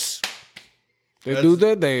hands. They do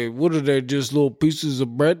that. What are they? Just little pieces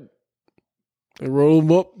of bread. They roll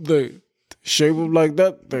them up. They shape them like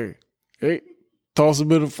that. They toss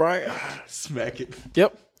them in the fryer. Smack it.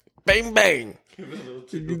 Yep. Bang bang.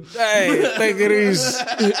 Hey, take it easy.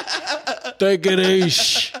 Take it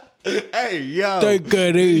easy. Hey, yo. Take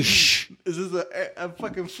it easy. Is this a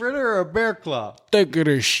fucking fritter or a bear claw? Take it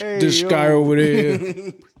easy. This guy over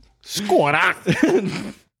there. What's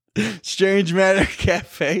on? Strange Matter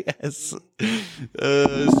Cafe has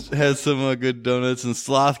some good donuts, and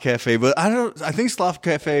Sloth Cafe, but I think Sloth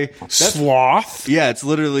Cafe. Sloth? Yeah, it's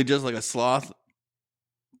literally just like a sloth.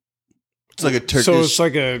 It's like a Turkish. So it's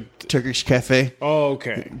like a Turkish cafe. Oh,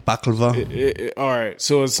 okay. Baklava. All right.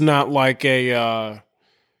 So it's not like a.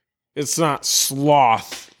 It's not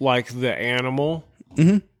sloth like the animal.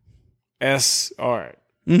 Mm-hmm. All right.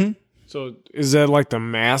 Mm-hmm. So is that like the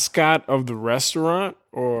mascot of the restaurant,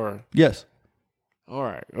 or? Yes. All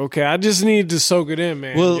right. Okay. I just need to soak it in,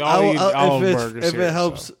 man. Well, Y'all eat olive burgers if here, it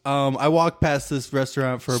helps, so. I walked past this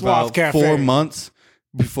restaurant for Sloth about Cafe. 4 months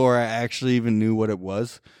before I actually even knew what it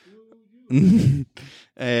was. And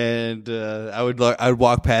I'd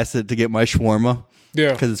walk past it to get my shawarma.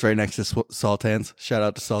 Yeah, because it's right next to Sultan's. Shout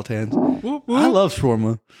out to Sultan's. Whoop, whoop. I love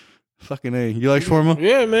shawarma. Fucking A. You like shawarma?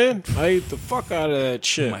 Yeah, man. I eat the fuck out of that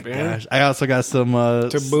shit, Oh my man. gosh. I also got some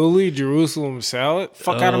tabbouleh Jerusalem salad.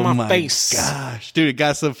 Fuck out of my face. Gosh, dude, it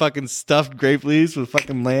got some fucking stuffed grape leaves with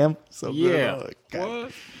fucking lamb. So yeah. good.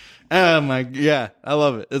 What? Oh my, yeah, I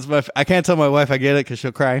love it. It's I can't tell my wife I get it because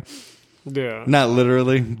she'll cry. Yeah, not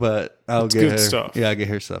literally, but I'll get good her stuff. Yeah, I get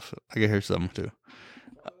her stuff. I get her something too.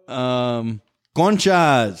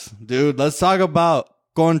 Conchas, dude. Let's talk about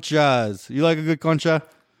conchas. You like a good concha?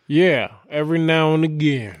 Yeah, every now and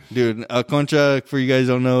again. Dude, a concha, for you guys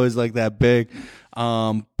who don't know, is like that big,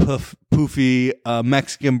 poofy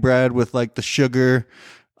Mexican bread with like the sugar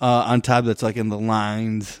on top that's like in the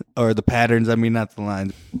lines, or the patterns. I mean, not the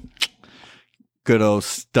lines. Good old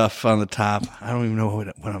stuff on the top. I don't even know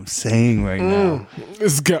what I'm saying right now.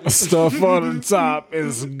 It's got stuff on the top.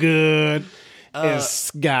 It's good.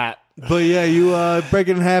 It's got. But yeah, you break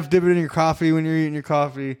it in half, dip it in your coffee when you're eating your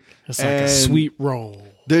coffee. It's like a sweet roll.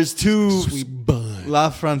 There's two Sweet bun. La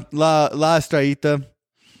Estrellita.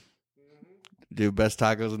 Dude, best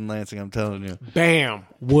tacos in Lansing, I'm telling you. Bam.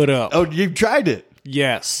 What up? Oh, you've tried it?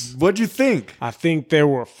 Yes. What'd you think? I think they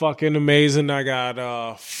were fucking amazing. I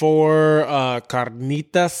got 4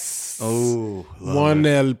 carnitas. Oh, one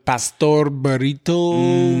El Pastor burrito.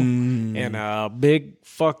 And a big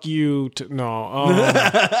fuck you. No,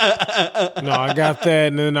 I got that.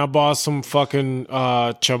 And then I bought some fucking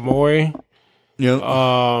chamoy. Yep.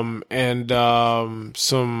 And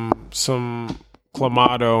some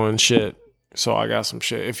clamato and shit. So I got some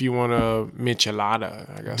shit. If you want a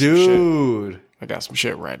michelada, I got some shit. Dude. I got some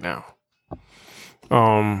shit right now.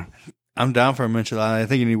 I'm down for a michelada. I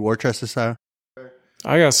think you need Worcester style.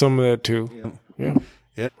 I got some of that too. Yeah.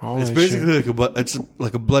 It's basically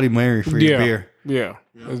like a Bloody Mary for your beer. Yeah.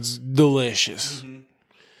 It's delicious.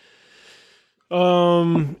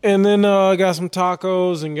 And then I got some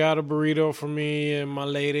tacos and got a burrito for me and my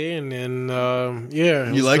lady, and then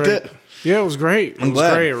You liked it? Yeah, it was great. It was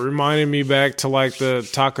glad. great. It reminded me back to like the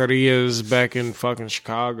taquerias back in fucking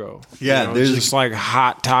Chicago. Yeah, there's just like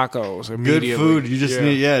hot tacos. Good food. You just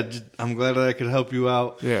need. I'm glad that I could help you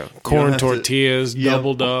out. Yeah, corn tortillas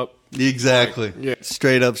doubled up. Exactly. Yeah.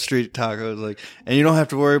 Straight up street tacos, and you don't have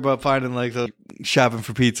to worry about finding like the shopping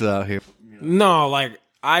for pizza out here. No, like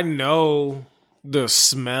I know the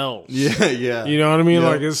smells. Yeah. You know what I mean? Yeah.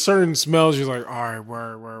 Like it's certain smells you're like, all right,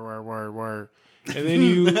 where. And then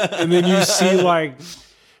you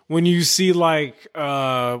see like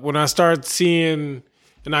when I start seeing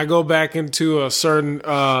and I go back into a certain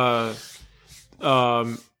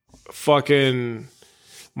fucking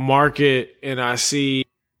market and I see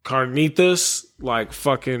carnitas like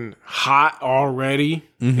fucking hot already,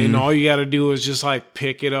 and all you got to do is just like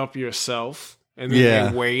pick it up yourself, and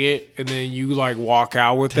then they weigh it, and then you like walk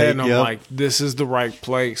out with that, and I'm like, this is the right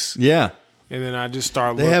place. Yeah. And then I just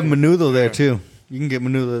start. They have menudo there too. You can get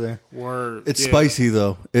menudo there. Word. It's spicy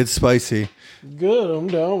though. It's spicy. Good. I'm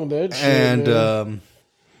down with that shit. And man.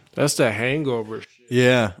 That's the hangover shit.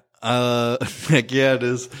 Yeah. Heck yeah, it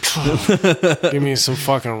is. Give me some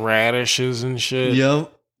fucking radishes and shit.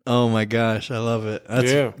 Yep. Oh my gosh, I love it.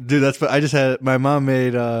 Dude, that's what I just had. My mom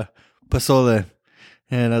made pozole,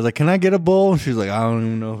 and I was like, "Can I get a bowl?" She was like, "I don't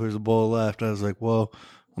even know if there's a bowl left." I was like, "Well,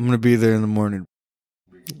 I'm gonna be there in the morning."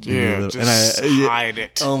 Yeah, just hide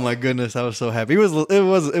it. Oh my goodness, I was so happy. It was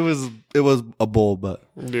a bowl, but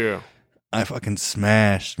yeah, I fucking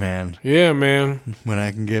smashed, man. Yeah, man. When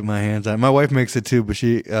I can get my hands on it. My wife makes it too, but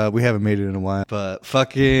we haven't made it in a while. But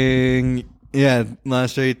fucking yeah,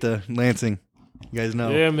 last straight to Lansing. You guys know.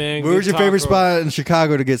 Yeah, man. Where's your favorite spot in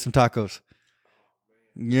Chicago to get some tacos?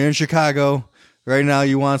 You're in Chicago right now.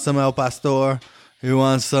 You want some El Pastor? You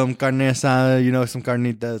want some carne asada? Some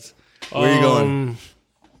carnitas. Where are you going?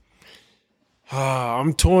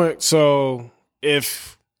 I'm torn. So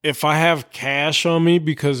if I have cash on me,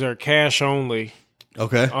 because they're cash only.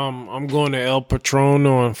 Okay. I'm going to El Patron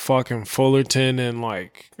on fucking Fullerton and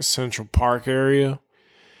like Central Park area.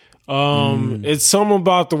 It's something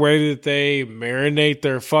about the way that they marinate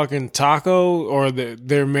their fucking taco, or they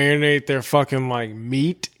marinate their fucking like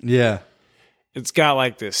meat. Yeah. It's got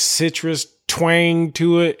like this citrus twang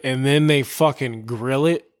to it, and then they fucking grill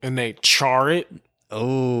it and they char it.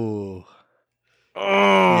 Oh.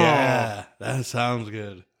 Yeah, that sounds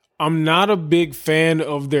good. I'm not a big fan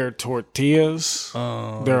of their tortillas.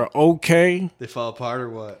 They're okay. They fall apart or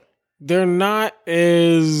what? They're not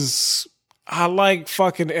as... I like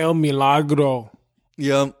fucking El Milagro.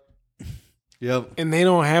 Yep. And they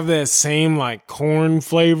don't have that same like corn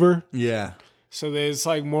flavor. Yeah. So it's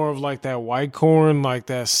like more of like that white corn, like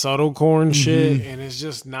that subtle corn shit. And it's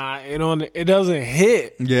just not... It doesn't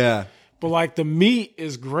hit. Yeah. But like the meat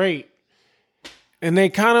is great. And they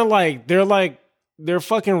kind of like... Their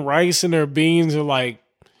fucking rice and their beans are like...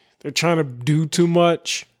 They're trying to do too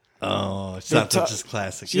much. Oh, it's not just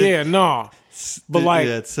classic. Yeah, no. But like...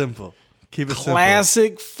 Yeah, it's simple. Keep it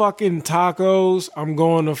classic simple. Fucking tacos. I'm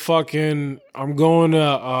going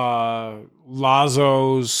to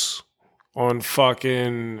Lazo's on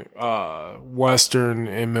fucking Western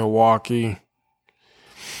in Milwaukee.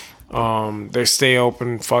 They stay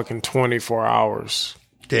open fucking 24 hours.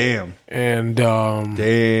 Damn. And it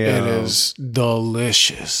is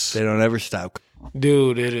delicious. They don't ever stop.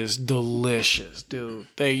 Dude, it is delicious, dude.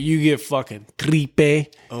 You get fucking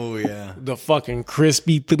tripe. Oh, yeah. The fucking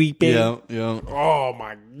crispy tripe. Yeah. Oh,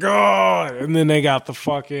 my God. And then they got the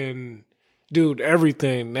fucking... Dude,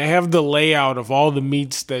 everything. They have the layout of all the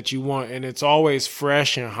meats that you want, and it's always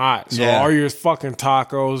fresh and hot. So all your fucking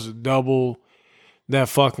tacos are double that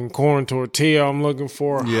fucking corn tortilla I'm looking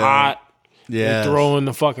for, hot. Yeah. Throw in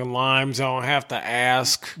the fucking limes. I don't have to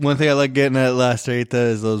ask. One thing I like getting at Las Tarita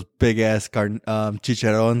is those big ass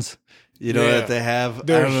chicharrones. You know that they have.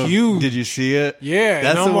 They're huge. Did you see it? Yeah,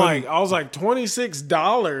 and I was like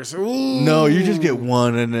 $26. Ooh. No, you just get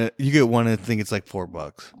one, and you get one, and I think it's like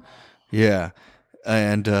 $4. Yeah,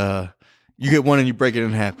 and you get one, and you break it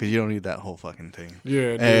in half because you don't need that whole fucking thing.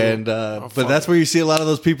 Yeah, dude. And but that's where you see a lot of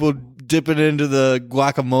those people dipping into the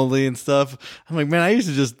guacamole and stuff. I'm like, man, I used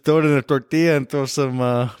to just throw it in a tortilla and throw some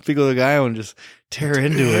pico de gallo and just tear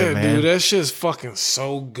into it, man. Dude, that shit's fucking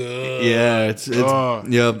so good. Yeah, it's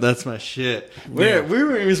that's my shit. Yeah. We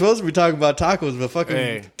weren't even supposed to be talking about tacos, but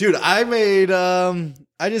fucking dude, I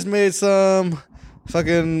just made some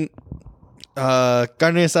fucking carne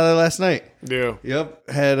asada last night. Yeah. Yep.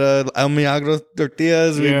 Had El Milagro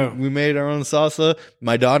tortillas. We made our own salsa.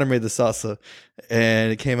 My daughter made the salsa,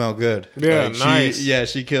 and it came out good. Yeah, nice.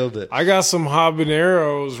 She killed it. I got some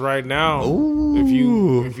habaneros right now. Ooh. If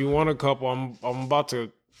you want a couple, I'm about to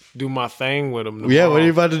do my thing with them tomorrow. Yeah, what are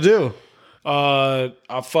you about to do? I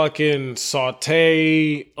fucking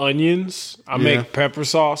saute onions. I make pepper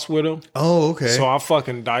sauce with them. Oh, okay. So I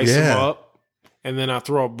fucking dice them up. And then I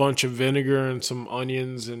throw a bunch of vinegar and some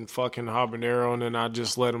onions and fucking habanero, and then I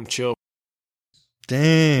just let them chill.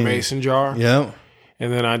 Dang. Mason jar. Yep.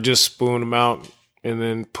 And then I just spoon them out and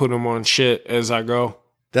then put them on shit as I go.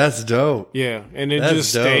 That's dope. Yeah. And it just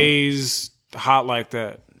stays hot like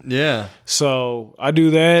that. Yeah. So I do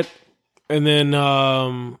that. And then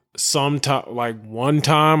one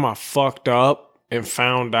time I fucked up and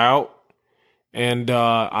found out. And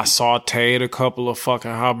I sauteed a couple of fucking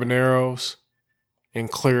habaneros and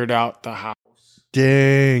cleared out the house.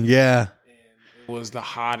 Dang, yeah. It was the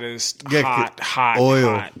hottest, oil.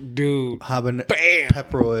 hot, dude. Bam.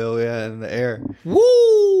 Pepper oil, in the air.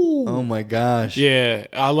 Woo! Oh my gosh. Yeah,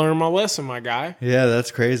 I learned my lesson, my guy. Yeah,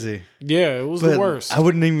 that's crazy. Yeah, it was the worst. I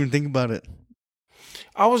wouldn't even think about it.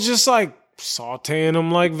 I was just like sauteing them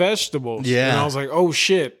like vegetables. Yeah. And I was like, oh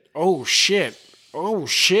shit.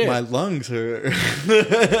 My lungs hurt.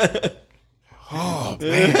 Oh,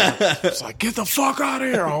 man. It's like, get the fuck out of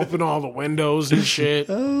here. I open all the windows and shit.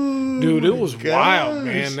 Oh, dude, it was wild,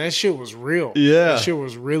 man. That shit was real. Yeah. That shit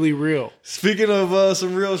was really real. Speaking of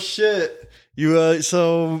some real shit,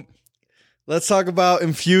 so let's talk about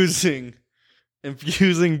infusing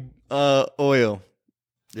oil.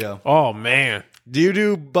 Yeah. Oh, man. Do you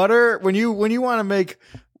do butter when you want to make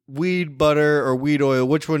weed butter or weed oil?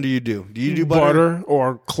 Which one do you do? Do you do butter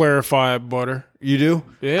or clarified butter? You do?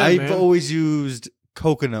 Yeah, I've always used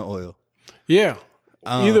coconut oil. Yeah.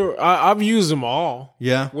 I've used them all.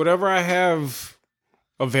 Yeah. Whatever I have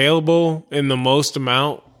available in the most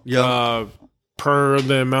amount per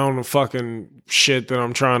the amount of fucking shit that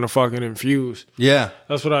I'm trying to fucking infuse. Yeah.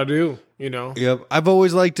 That's what I do, you know? Yep. I've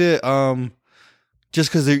always liked it just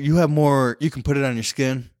because you have more, you can put it on your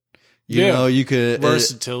skin. You know, you could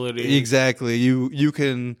versatility. Exactly. You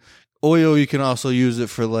can also use it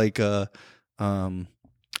for like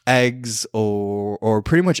eggs or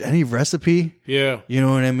pretty much any recipe. Yeah. You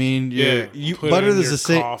know what I mean? Butter is the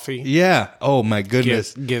same. Coffee. Yeah. Oh my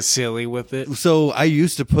goodness. Get silly with it. So I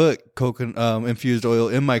used to put coconut infused oil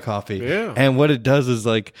in my coffee. Yeah. And what it does is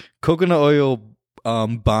like coconut oil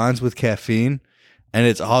bonds with caffeine, and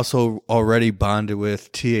it's also already bonded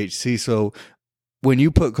with THC. So when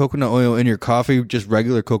you put coconut oil in your coffee, just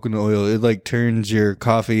regular coconut oil, it like turns your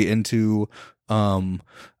coffee into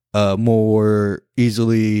more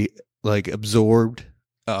easily like absorbed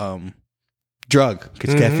drug,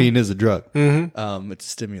 because caffeine is a drug. It's a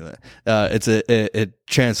stimulant. It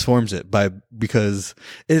transforms it because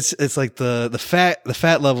it's like the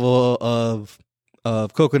fat level of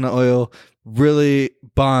coconut oil really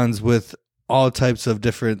bonds with all types of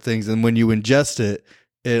different things, and when you ingest it,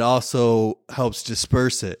 it also helps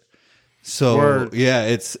disperse it. So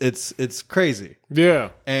it's crazy. Yeah,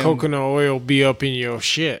 and coconut oil be up in your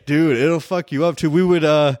shit, dude. It'll fuck you up too. We would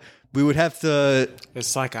have to.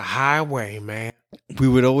 It's like a highway, man. We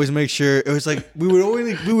would always make sure it was like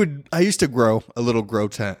we would. I used to grow a little grow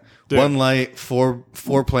tent. Yeah. One light, four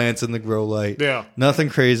plants in the grow light. Yeah, nothing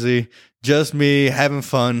crazy. Just me having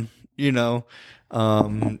fun, you know.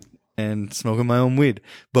 And smoking my own weed.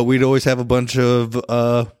 But we'd always have a bunch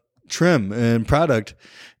of trim and product,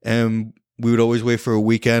 and we would always wait for a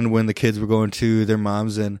weekend when the kids were going to their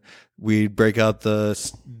moms, and we'd break out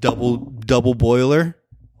the double boiler,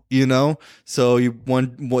 you know. So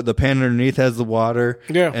the pan underneath has the water,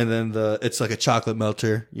 and then it's like a chocolate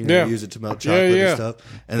melter. You use it to melt chocolate and stuff,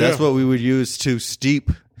 and that's what we would use to steep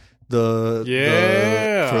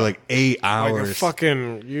for like 8 hours. Like a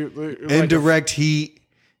fucking indirect heat,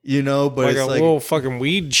 but like it's a like little fucking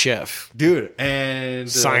weed chef, dude, and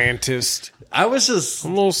scientist. I was just a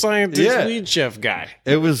little scientist weed chef guy.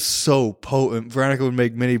 It was so potent. Veronica would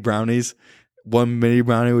make mini brownies. One mini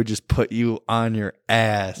brownie would just put you on your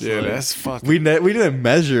ass. Yeah, like, that's fucking. We didn't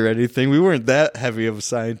measure anything. We weren't that heavy of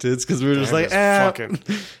scientists because we were just like, fucking.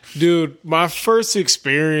 Dude, my first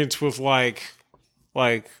experience with like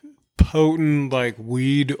potent like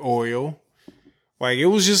weed oil, like it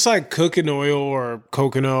was just like cooking oil or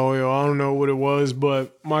coconut oil. I don't know what it was,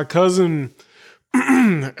 but my cousin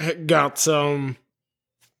got some.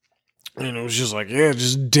 And it was just like, yeah,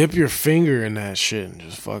 just dip your finger in that shit and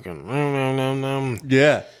just fucking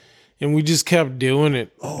yeah. And we just kept doing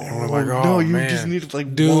it. Oh, and we're like, no, you man. just needed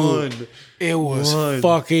like dude, one. It was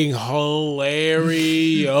fucking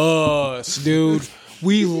hilarious, dude.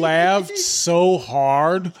 We laughed so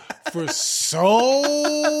hard for so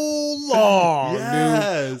long,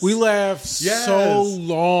 dude. We laughed so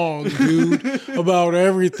long, dude, about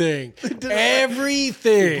everything.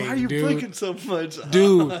 Everything. Why are you dude. breaking so much?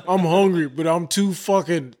 Dude, I'm hungry, but I'm too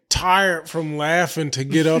fucking tired from laughing to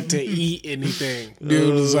get up to eat anything.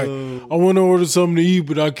 Dude, it's like, I want to order something to eat,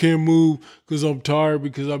 but I can't move because I'm tired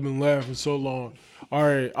because I've been laughing so long. All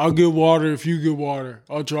right, I'll get water if you get water.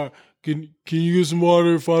 I'll try. Can you get some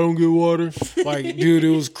water if I don't get water? Like, dude, it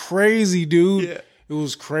was crazy, dude. Yeah. It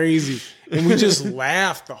was crazy. And we just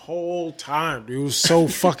laughed the whole time, dude. It was so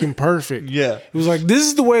fucking perfect. Yeah. It was like, this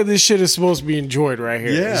is the way this shit is supposed to be enjoyed right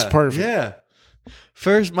here. Yeah. It's perfect. Yeah.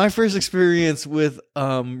 My first experience with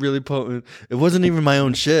really potent, it wasn't even my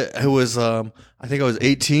own shit. It was I think I was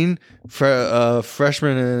 18,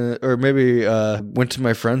 freshman, or maybe went to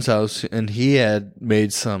my friend's house and he had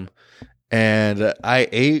made some. And I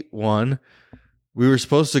ate one. We were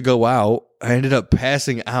supposed to go out. I ended up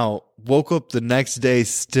passing out. Woke up the next day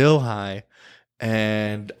still high.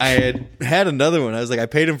 And I had another one. I was like, I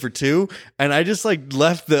paid him for 2. And I just like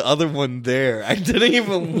left the other one there. I didn't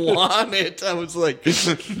even want it. I was like, this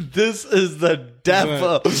is the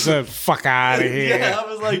death. He said, fuck out of here. Yeah, I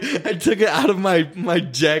was like, I took it out of my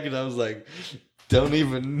jacket. I was like, don't.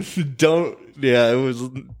 Yeah, it was...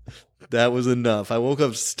 That was enough. I woke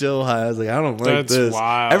up still high. I was like, I don't like this.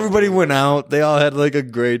 Wild. Everybody went out. They all had like a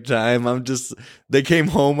great time. They came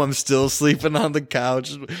home. I'm still sleeping on the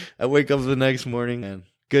couch. I wake up the next morning and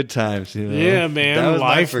good times, Yeah, man.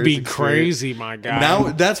 Life be crazy, my guy.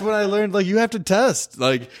 Now that's when I learned, like, you have to test.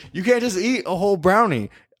 Like, you can't just eat a whole brownie.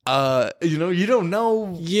 You don't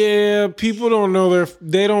know. Yeah, people don't know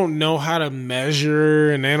they don't know how to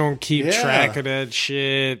measure and they don't keep track of that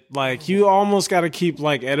shit. Like, you almost got to keep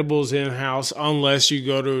like edibles in house unless you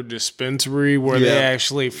go to a dispensary where they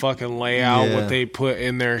actually fucking lay out what they put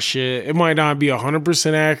in their shit. It might not be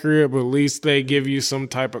 100% accurate, but at least they give you some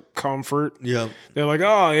type of comfort. Yeah, they're like,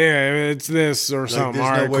 oh yeah, it's this or something. All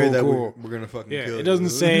right, no way cool, that cool. We're gonna fucking kill it. It doesn't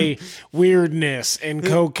say weirdness and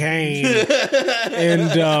cocaine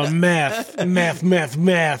and meth,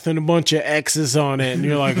 and a bunch of X's on it, and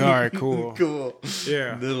you're like, all right, cool.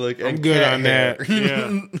 Yeah, like, I'm good on hair. that.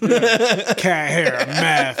 Yeah. Cat hair,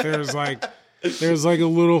 meth. There's like a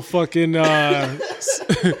little fucking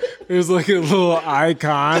there's like a little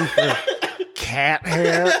icon for cat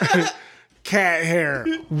hair. Cat hair,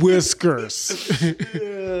 whiskers,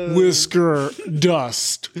 whisker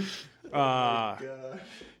dust,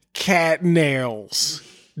 cat nails.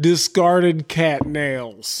 Discarded cat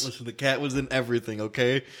nails. Listen, the cat was in everything,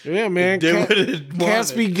 okay? Yeah, man.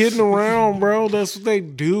 Cats be getting around, bro. That's what they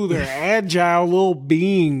do. They're agile little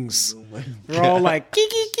beings. Oh, they're all like, kee,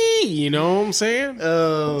 kee, kee. You know what I'm saying?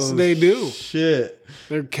 Oh, that's what they do. Shit.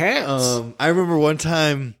 They're cats. I remember one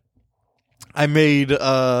time I made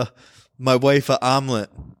my wife an omelet.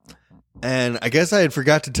 And I guess I had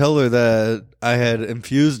forgot to tell her that I had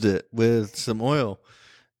infused it with some oil.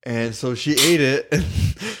 And so she ate it,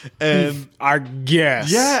 and I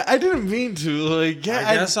guess. Yeah, I didn't mean to. Like, yeah,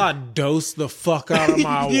 I guess I dosed the fuck out of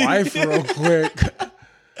my wife real quick.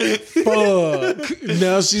 Fuck.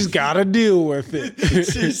 Now she's got to deal with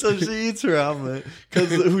it. So she eats her omelet because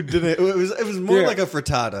who didn't? It was more like a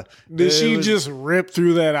frittata. Did she just rip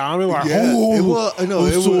through that omelet? Like,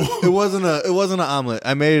 it wasn't an omelet.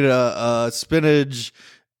 I made a spinach,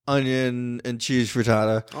 onion, and cheese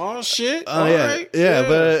frittata. Oh shit! Right.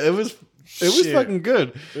 But it was fucking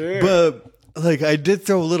good. Yeah. But like, I did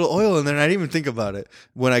throw a little oil in there, and I didn't even think about it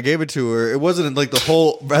when I gave it to her. It wasn't like the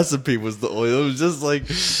whole recipe was the oil. It was just like,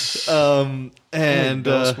 and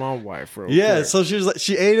my wife real quick. So she was like,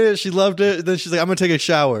 she ate it, she loved it. Then she's like, I'm gonna take a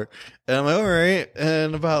shower, and I'm like, all right.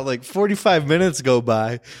 And about like 45 minutes go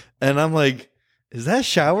by, and I'm like, is that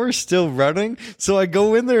shower still running? So I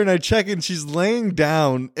go in there and I check, and she's laying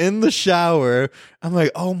down in the shower. I'm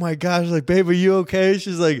like, oh my gosh, like, babe, are you okay?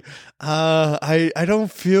 She's like, I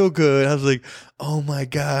don't feel good. I was like, oh my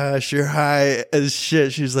gosh, you're high as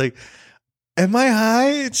shit. She's like, am I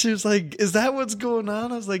high? She was like, is that what's going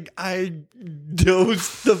on? I was like, I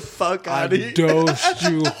dosed the fuck out of you. I dosed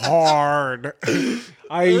you hard.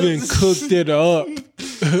 I even cooked it up.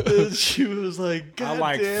 She was like, God I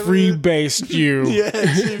like damn freebased you.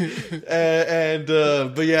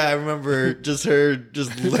 But yeah, I remember just her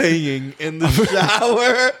just laying in the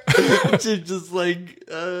shower. She's just like,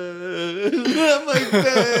 I'm like,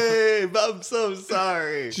 babe, I'm so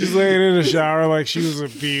sorry. She's laying in the shower like she was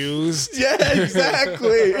abused. Yeah,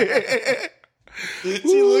 exactly.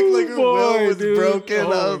 She looked like her will was broken.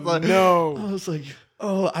 Oh, I was like, no. I was like,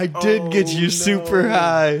 oh, I did get you super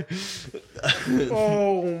high.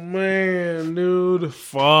 Oh man, dude.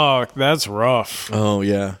 Fuck, that's rough. Oh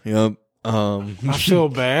yeah. Yep. I feel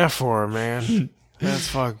bad for her, man. That's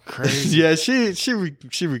fucking crazy. Yeah,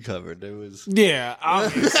 she recovered. It was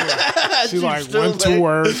obviously. She like still went to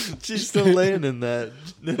work. She's still laying in that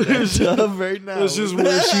tub right now. This is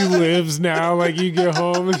where she lives now. Like you get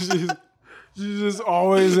home and she's just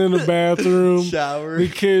always in the bathroom. Shower. The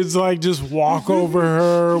kids like just walk over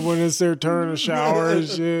her when it's their turn to shower and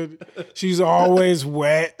shit. She's always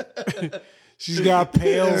wet. She's got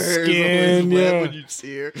pale skin. Yeah. When you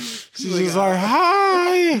see her. She's just like,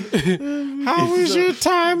 hi. How was your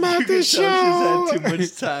time at the show? She's had too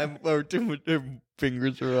much time or too much. Her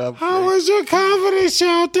fingers were up. How was your comedy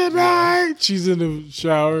show tonight? Yeah. She's in the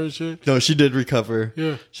shower and shit. No, she did recover.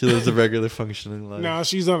 Yeah. She lives a regular functioning life. Now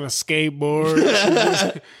she's on a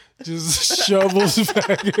skateboard. She just shovels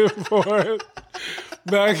back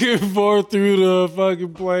and forth through the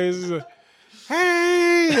fucking place. She's like,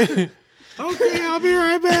 hey. Okay, I'll be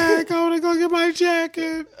right back. I want to go get my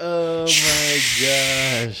jacket. Oh my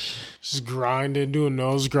gosh. Just grinding, doing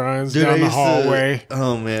nose grinds down the hallway.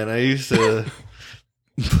 Oh man, I used to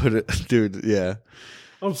put it, dude. Yeah.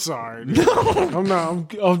 I'm sorry. Dude. No.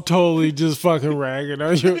 I'm totally just fucking ragging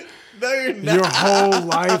on you. No, you're not. Your whole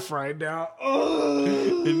life right now.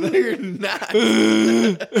 Oh. No, you're not.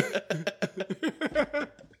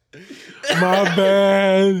 My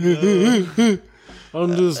bad.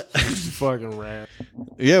 I'm just fucking rad.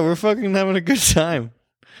 Yeah, we're fucking having a good time.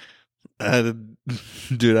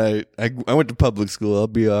 Dude, I went to public school. I'll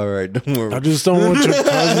be all right. Don't worry. I just don't want your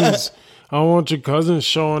cousins. I don't want your cousins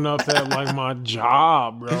showing up at like my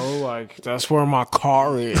job, bro. Like that's where my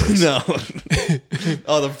car is. No,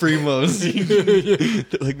 all the primos.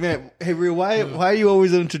 They're like, man, hey, Rio, why you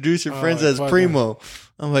always introduce your friends as primo?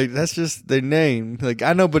 I'm like, that's just their name. Like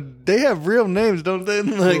I know, but they have real names, don't they?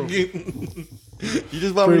 Like. You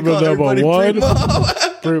just want me to call everybody primo.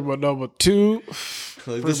 Primo number 2.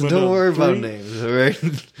 Like, listen, don't worry about names, all right?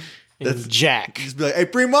 That's Jack. Just be like, hey,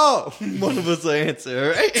 primo. One of us will answer, all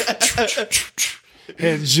right?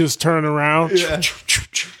 Heads just turn around. Yeah.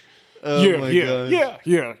 Oh my God.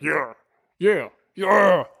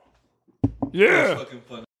 Yeah. Fucking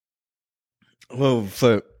funny. Whoa,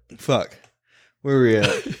 fuck. Where are we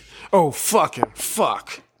at? Oh, fucking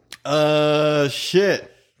fuck. Shit.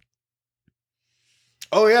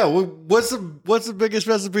 Oh yeah, what's the biggest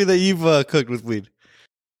recipe that you've cooked with weed?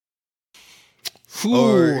 Ooh.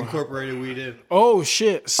 Or incorporated weed in? Oh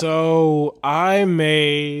shit! So I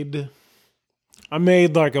made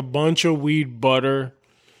like a bunch of weed butter.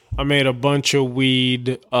 I made a bunch of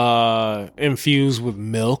weed infused with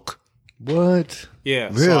milk. What? Yeah.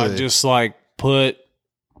 Really? So I just like put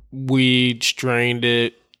weed, strained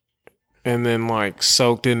it, and then like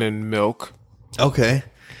soaked it in milk. Okay.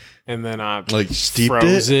 And then I like steeped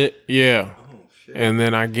froze it. Yeah. Oh, shit. And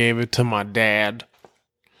then I gave it to my dad.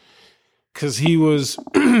 Cause he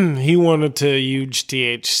wanted to use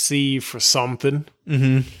THC for something.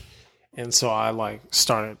 Mm-hmm. And so I like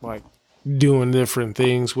started like doing different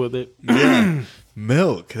things with it. Yeah.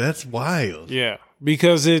 Milk. That's wild. Yeah.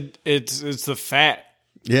 Because it's the fat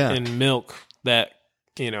Yeah. in milk that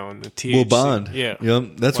and the THC will bond. Yeah.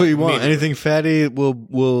 Yep. That's what you want. Anything fatty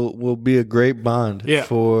will be a great bond. Yeah.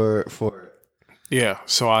 For Yeah.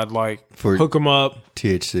 So I'd like hook him up.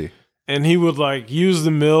 THC. And he would like use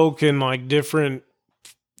the milk in like different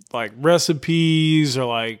like recipes or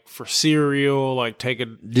like for cereal, like take a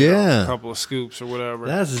couple of scoops or whatever.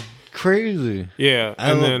 That's crazy. Yeah.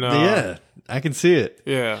 Yeah. I can see it.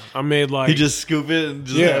 Yeah. I made like you just scoop it and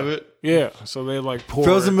just have it. Yeah. So they like pour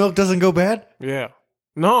frozen milk doesn't go bad? Yeah.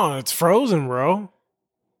 No, it's frozen, bro.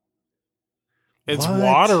 It's What?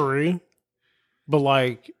 watery, but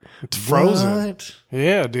like it's frozen. What?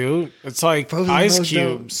 Yeah, dude. It's like Frozen ice milk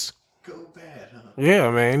cubes. Go bad, huh?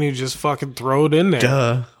 Yeah, man. You just fucking throw it in there.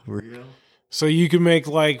 Duh. Real. So you can make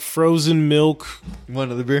like frozen milk,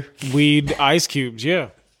 One other beer. weed ice cubes. Yeah.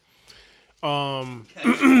 And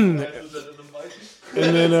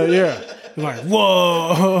then yeah, like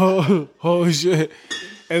whoa, holy shit.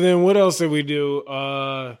 And then what else did we do?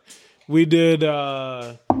 We did.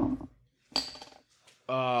 I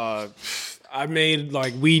made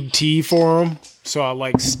like weed tea for them. So I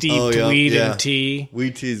like steeped weed in tea.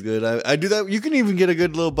 Weed tea is good. I do that. You can even get a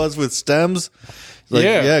good little buzz with stems. Like,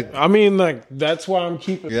 yeah. I mean, like, that's why I'm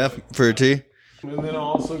keeping. Yeah, for a tea. And then I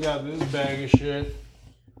also got this bag of shit.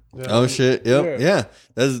 Oh shit! Yep, yeah.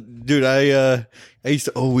 That's dude. I used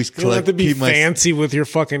to always collect. You don't have to be fancy with your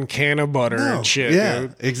fucking can of butter and shit. Yeah,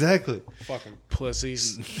 dude. Exactly. Fucking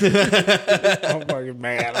pussies. I'm fucking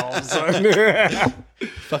mad all of a sudden.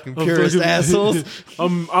 Fucking purist assholes.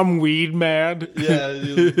 I'm weed mad.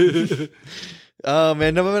 Yeah. Oh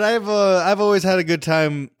man, no, but I've always had a good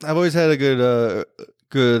time. I've always had a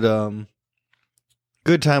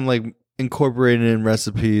good time like incorporating in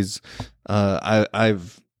recipes.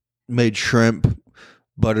 I've made shrimp,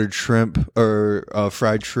 buttered shrimp, or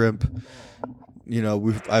fried shrimp. You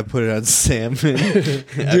know, I put it on salmon. I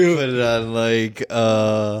put it on like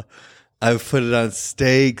I've put it on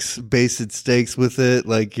steaks, basted steaks with it,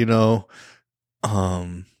 like you know,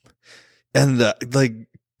 and like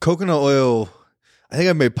coconut oil. I think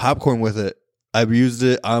I made popcorn with it. I've used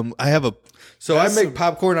it. I make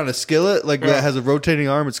popcorn on a skillet, like that has a rotating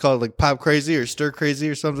arm. It's called like Pop Crazy or Stir Crazy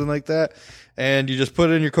or something like that. And you just put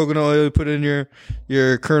in your coconut oil, you put in your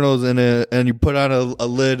kernels in it, and you put on a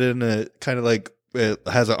lid, and it kind of like it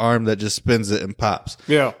has an arm that just spins it and pops.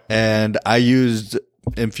 Yeah. And I used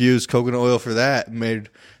infused coconut oil for that. And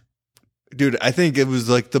dude, I think it was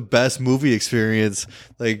like the best movie experience.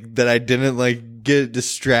 Like that, I didn't like get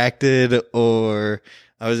distracted or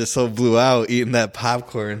I was just so blew out eating that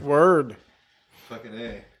popcorn. Word. Fucking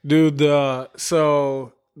A. Dude,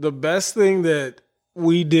 so the best thing that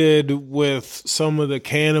we did with some of the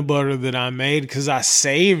can of butter that I made, because I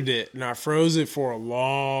saved it and I froze it for a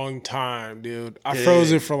long time, dude. I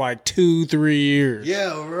froze it for like 2-3 years.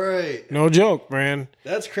 Yeah, right. No joke, man.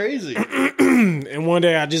 That's crazy. And one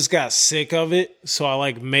day I just got sick of it, so I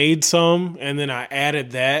like made some, and then I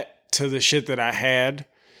added that to the shit that I had.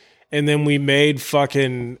 And then we made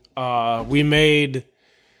fucking, we made,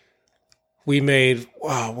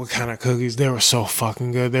 wow, what kind of cookies? They were so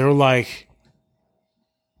fucking good. They were like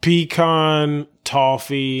pecan,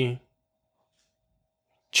 toffee,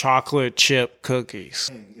 chocolate chip cookies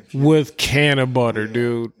with can of butter,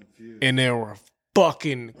 dude. And they were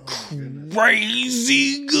fucking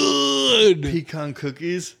crazy good. Pecan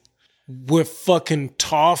cookies? With fucking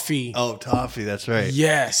toffee. Oh, toffee, that's right.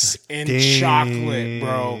 Yes, and chocolate,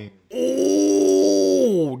 bro.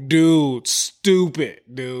 Oh, dude. Stupid,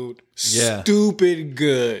 dude. Yeah. Stupid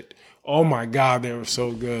good. Oh my God, they were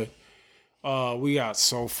so good. We got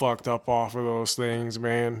so fucked up off of those things,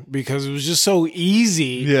 man, because it was just so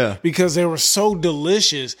easy. Yeah. Because they were so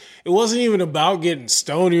delicious. It wasn't even about getting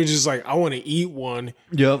stoned. You're just like, I want to eat one.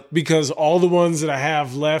 Yep. Because all the ones that I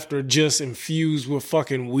have left are just infused with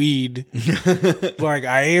fucking weed. Like,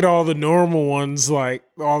 I ate all the normal ones, like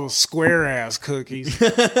all the square ass cookies.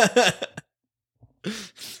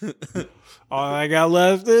 All I got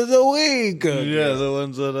left is a weed cookie. Yeah, the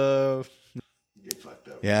ones that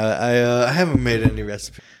Yeah, I haven't made any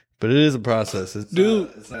recipe, but it is a process.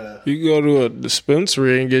 Dude, you can go to a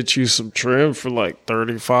dispensary and get you some trim for like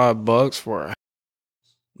 $35 for it.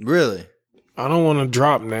 Really? I don't want to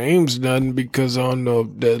drop names, nothing, because I don't know if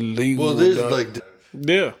they're legal. Well, there's like,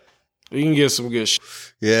 yeah, you can get some good shit.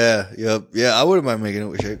 Yeah, yep, yeah. I wouldn't mind making it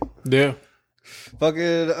with shake. Yeah.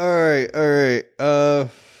 Fucking all right.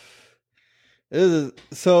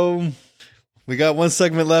 So we got one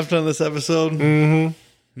segment left on this episode. Mm-hmm.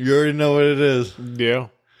 You already know what it is. Yeah.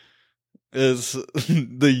 It's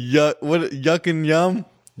the yuck and yum?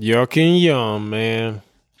 Yuck and yum, man.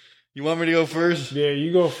 You want me to go first? Yeah,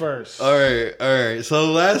 you go first. All right.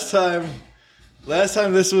 So last time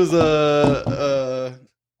this was a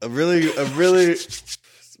really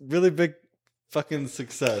big fucking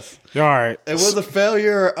success. All right. It was a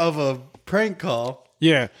failure of a prank call.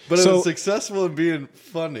 Yeah. But it was successful in being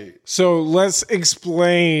funny. So let's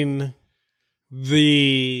explain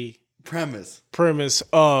the premise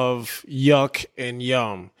of yuck and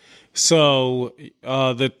yum. So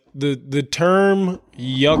the term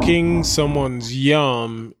yucking someone's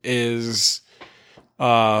yum is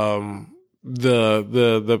the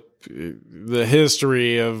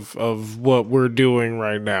history of what we're doing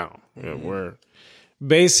right now. Mm-hmm. We're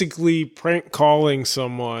basically prank calling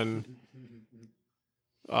someone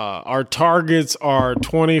our targets are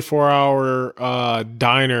 24-hour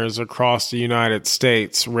diners across the United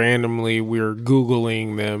States. Randomly, we're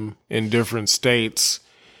Googling them in different states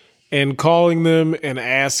and calling them and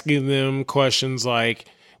asking them questions like,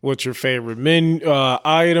 what's your favorite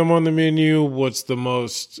item on the menu? What's the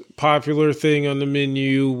most popular thing on the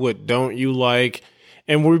menu? What don't you like?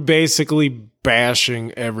 And we're basically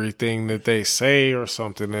bashing everything that they say or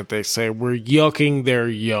something that they say. We're yucking their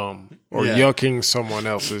yum or yucking someone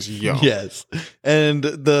else's yum. Yes. And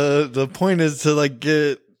the point is to like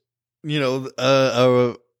get,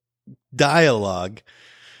 a dialogue,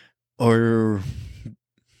 or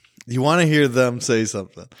you want to hear them say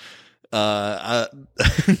something.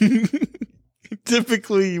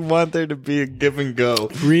 Typically you want there to be a give and go.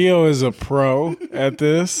 Rio is a pro at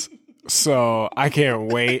this, so I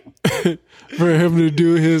can't wait for him to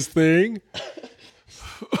do his thing.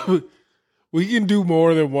 We can do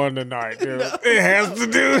more than one tonight, dude. No. It has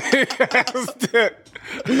to.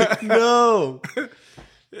 No.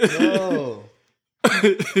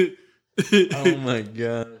 Oh my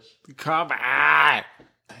gosh. Come on.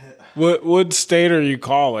 What state are you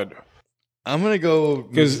calling? I'm going to go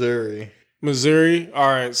Missouri. Missouri? All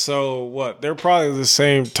right. So what? They're probably the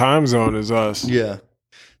same time zone as us. Yeah.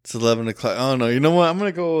 It's 11 o'clock. Oh, no. You know what? I'm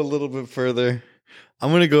going to go a little bit further. I'm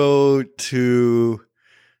going to go to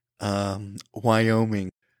Wyoming.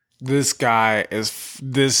 This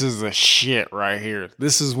is the shit right here.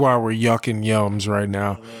 This is why we're yucking yums right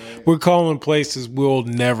now. We're calling places we'll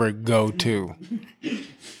never go to.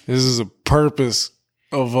 This is a purpose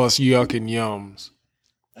of us yucking yums.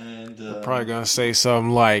 And we're probably going to say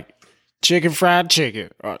something like chicken fried chicken,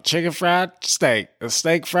 or chicken fried steak, a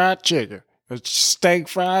steak fried chicken, a steak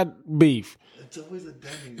fried beef. It's always a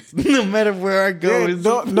Denny's. No matter where I go. Yeah,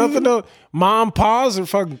 nothing. No, mom, pa's are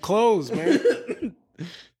fucking closed, man.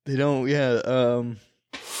 They don't,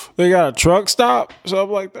 They got a truck stop, something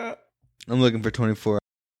like that. I'm looking for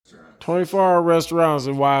 24-hour restaurants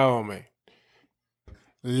in Wyoming.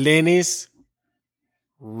 Lenny's,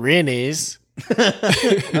 Rennie's. All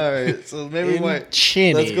right, so maybe let's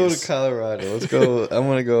go to Colorado. Let's go. I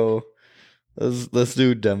want to go. Let's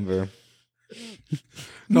do Denver.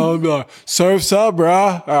 No, surf's up, bro.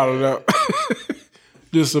 I don't know.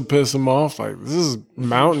 Just to piss them off. Like, this is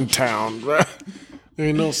mountain town, bro. There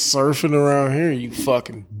ain't no surfing around here, you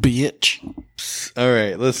fucking bitch. All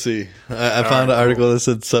right, let's see. I found an article that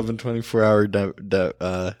said 724-hour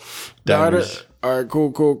diners. All right,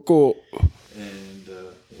 cool. And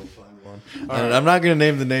we'll find one. Right. I'm not going to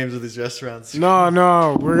name the names of these restaurants.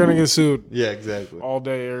 No, we're going to get sued. Yeah, exactly. All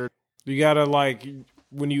day, Eric. You got to,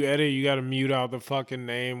 when you edit, you got to mute out the fucking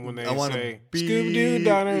name when they say Scooby-Doo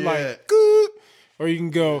Diner, like, Goo. Or you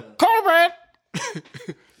can go, cornbread,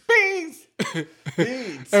 beans.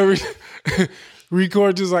 Every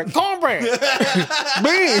record just like cornbread,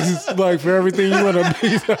 beans, like for everything you want to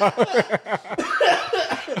beat out.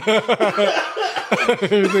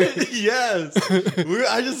 Yes,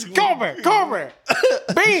 I just cornbread,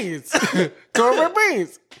 beans, cornbread,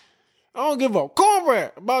 beans. I don't give a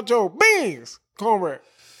cornbread about your beans, cornbread,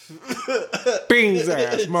 beans,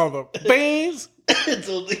 ass mother, beans. It's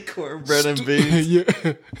only cornbread and beans.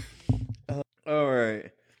 Yeah. All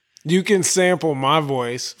right. You can sample my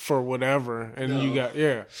voice for whatever, and you got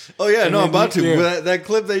Oh yeah, and no, I'm about to. Yeah. That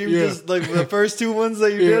clip that you just the first two ones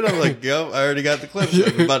that you did, I'm like, yep, I already got the clip. So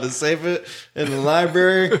I'm about to save it in the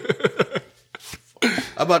library.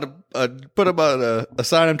 I'm about to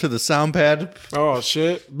assign him to the sound pad. Oh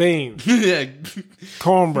shit, beans, Yeah,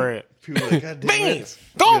 cornbread, people are like, God damn beans,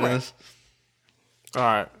 cornbread.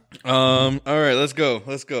 All right, let's go.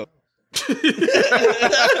 That's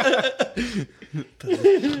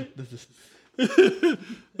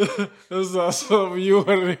not something you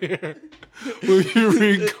want to hear when you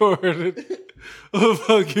recorded a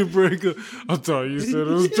fucking breakup. I thought you said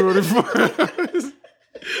it was 24 hours.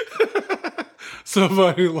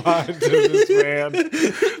 Somebody lied to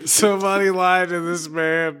this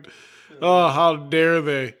man. Oh, how dare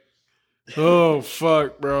they? Oh,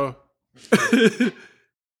 fuck, bro.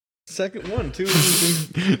 Second one, too.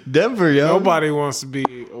 Denver, yo. Nobody wants to be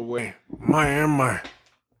away. My.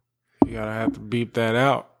 You gotta have to beep that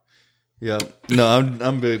out. Yep. No,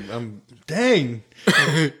 I'm big. Dang.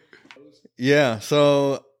 Yeah.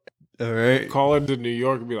 So, all right. Call him to New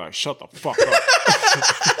York and be like, "Shut the fuck up."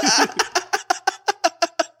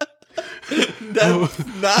 That's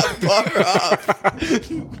not far off.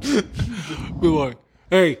 Be like,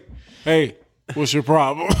 hey, what's your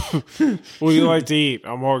problem? What do you like to eat?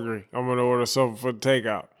 I'm hungry. I'm gonna order something for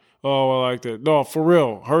takeout. Oh, I like that. No, for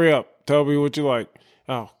real. Hurry up. Tell me what you like.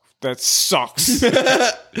 Oh, that sucks.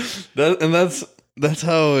 That's That's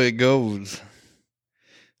how it goes.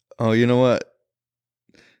 Oh, you know what?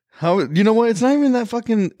 You know what? It's not even that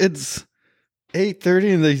fucking. It's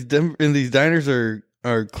 8:30 and these diners are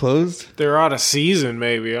closed. They're out of season,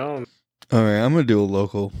 maybe. I don't. All right, I'm gonna do a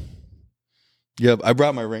local. Yep, I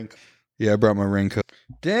brought my raincoat. Yeah, I brought my raincoat.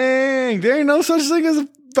 Dang, there ain't no such thing as a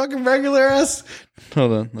fucking regular ass.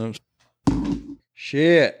 Hold on. No.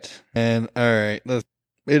 Shit. And all right,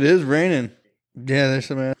 it is raining. Yeah, there's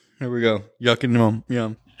some ass. Here we go. Yuck and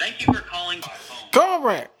yum. Thank you for calling.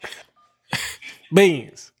 Cornbread.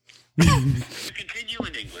 Beans. To continue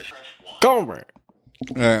in English, press 1. Cornbread.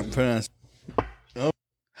 All right, put it on. Oh,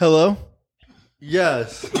 hello.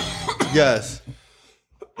 Yes. Yes.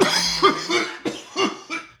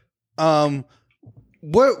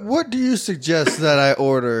 What do you suggest that I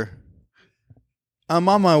order? I'm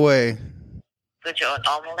on my way. Put your own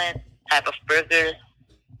omelet, type of burgers.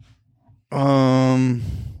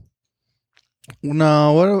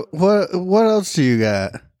 No. What else do you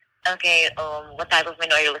got? Okay. What type of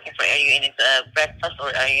menu are you looking for? Are you into breakfast or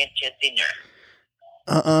are you into dinner?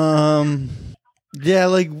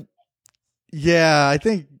 Yeah, I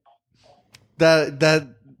think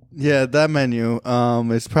that menu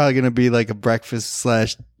is probably gonna be like a breakfast /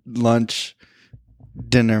 lunch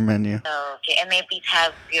dinner menu. Okay, and may I please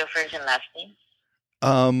have your first and last name?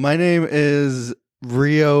 My name is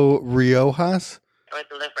Riojas. Or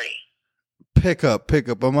delivery. Pick up.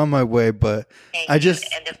 I'm on my way, but Okay, I just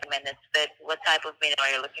end of the minutes. But what type of menu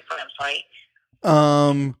are you looking for? I'm sorry.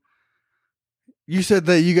 You said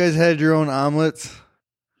that you guys had your own omelets?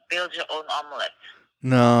 Build your own omelet.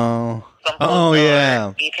 No. Compose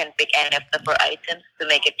yeah. You can pick any of the 4 items to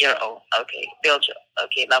make it your own. Okay,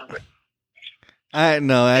 lumber.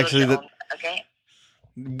 No, actually, Okay.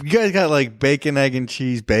 You guys got like bacon, egg, and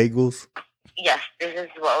cheese bagels Yes, this is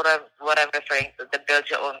what I'm referring to. The build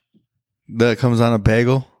your own. that comes on a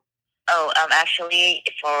bagel. Oh, actually,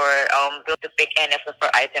 for build to pick any of the 4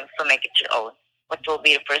 items to make it your own. What will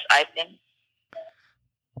be the first item?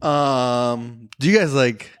 Do you guys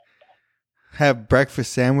like have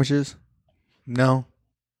breakfast sandwiches? No,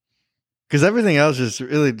 because everything else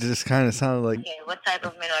just kind of sounded like Okay, what type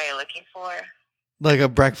of menu are you looking for? like a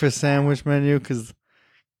breakfast sandwich menu. Because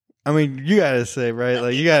I mean, you gotta say right,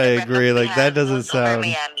 like you gotta agree, like that doesn't sound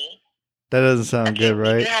Okay, good,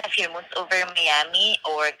 right? Do you have your moves over Miami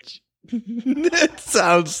or? It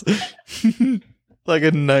sounds like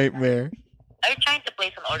a nightmare. Are you trying to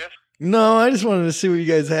place an order? No, I just wanted to see what you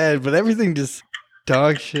guys had, but everything just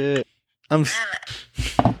dog shit.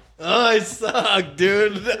 I suck,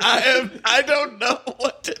 dude. I don't know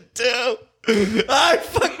what to do. I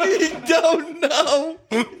fucking don't know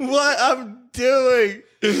what I'm doing.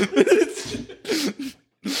 Is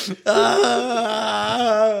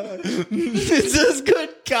this good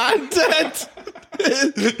content?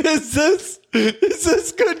 Is this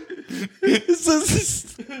good? This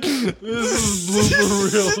is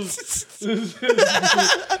blooper reels.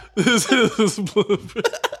 This is blooper.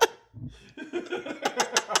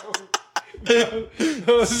 I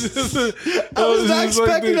was not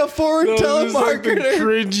expecting a foreign telemarketer. Like the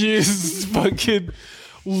cringiest fucking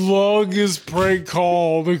longest prank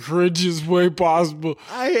call, the cringiest way possible.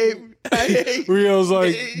 I hate. Rio's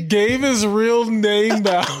like gave his real name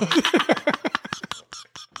out.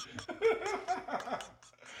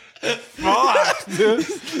 Fuck, dude.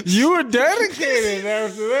 You were dedicated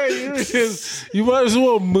after that. You might as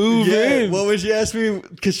well move in. What would she ask me?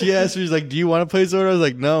 Because she asked me, she's like, do you want to place order? I was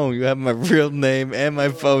like, no, you have my real name and my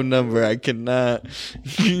phone number. I cannot.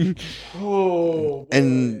 And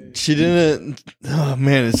she didn't. Oh,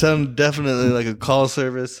 man, it sounded definitely like a call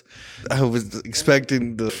service. I was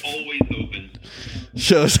expecting the. Always open.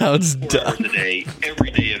 Shows how it's 4 done. hours a day,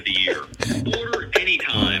 every day of the year. Order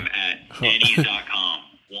anytime at Denny's.com.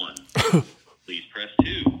 1. Please press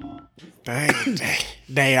 2.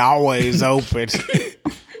 They always open.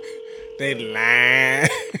 They lie.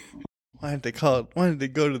 Why did they call it? Why did they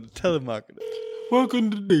go to the telemarketer?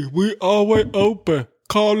 Welcome to D. We always open.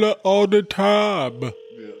 Call it all the time. Yeah.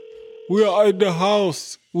 We are in the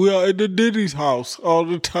house. We are in the Diddy's house all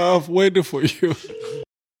the time waiting for you.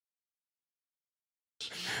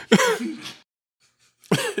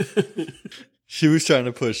 She was trying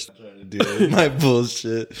to deal with my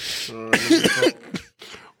bullshit.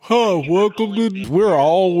 Welcome to. We're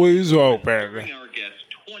always open. Our guests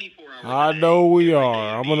 24 hours I a day, know we every day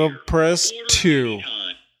are. of I'm the gonna year. press Order 2.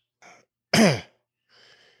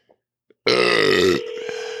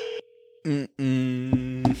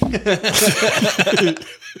 Mm-mm.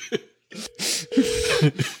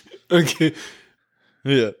 Okay.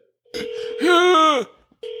 Yeah.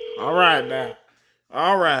 All right now.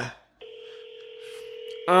 All right.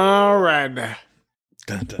 All right now.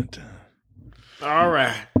 Dun, dun, dun. All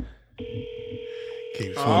right.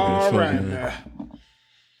 Keep All right now.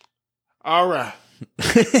 All right.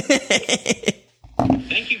 Thank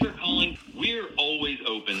you for calling. We're always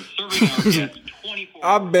open, serving our guests 24 I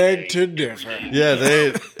hours a beg day. to differ.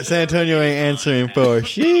 Yeah, San Antonio ain't answering for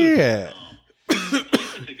shit. Place a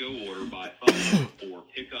to-go order by phone for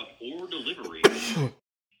pickup or delivery.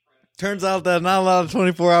 Turns out there's not a lot of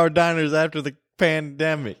 24-hour diners after the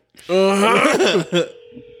pandemic. Uh-huh.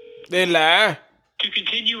 They lie. To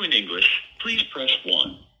continue in English, please press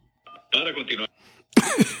 1. Para continuar.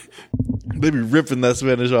 They be ripping that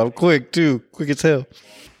Spanish off quick, too. Quick as hell.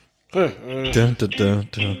 Dun, dun, dun,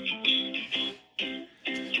 dun.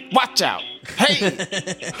 Watch out. Hey.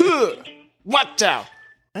 Huh. Watch out.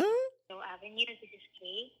 Avenue, this is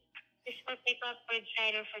Kay. This for pickup,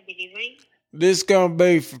 curbside, or for delivery? This gonna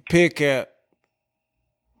be for pickup.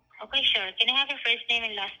 Okay, sure. Can I have your first name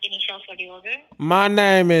and last initial for the order? My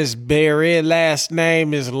name is Barry. Last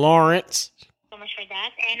name is Lawrence. So much for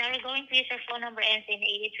that. And are you going to use your phone number ends in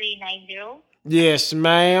 8390? Yes,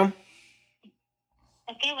 ma'am.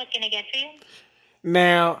 Okay, what can I get for you?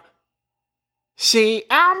 Now, see,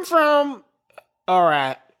 all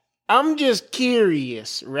right, I'm just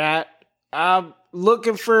curious, right? I'm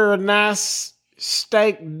looking for a nice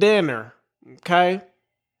steak dinner, okay?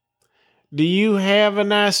 Do you have a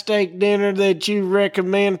nice steak dinner that you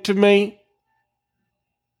recommend to me?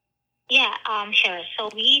 Yeah, sure. So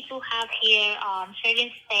we do have here serving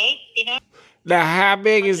steak dinner. Now, how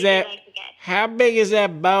big is What would you that? like to get? How big is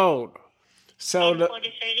that bone? So And the for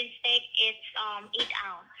the serving steak, it's 8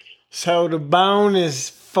 ounce. so the bone is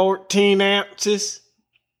 14 ounces.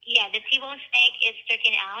 Yeah, the T-bone steak is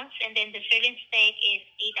 13 ounce, and then the serving steak is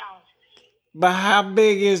 8 ounces. But how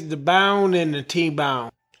big is the bone in the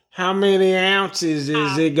T-bone? How many ounces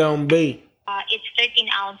is it gonna be? It's 13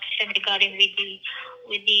 ounces regarding with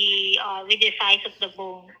the size of the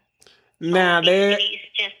bone. Now Basically,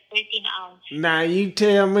 it's just 13 ounce. now you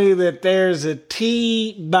tell me that there's a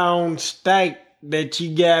T-bone steak that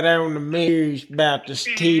you got on the menu about this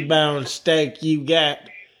T-bone steak you got.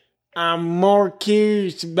 I'm more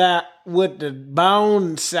curious about what the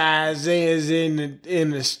bone size is in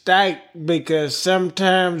the steak, because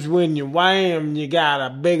sometimes when you weigh them, you got a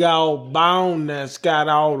big old bone that's got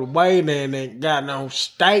all the weight in it, got no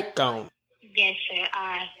steak on it. Yes, sir.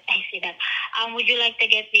 I see that. Would you like to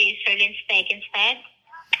get the sirloin steak instead?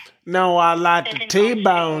 No, I like the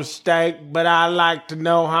T-bone steak, but I like to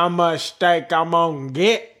know how much steak I'm gonna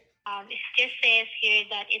get. It just says here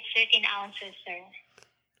that it's 13 ounces, sir.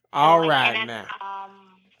 All So I right cannot, now.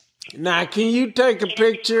 Now, can you take a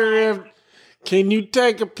picture of? Can you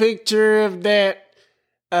take a picture of that?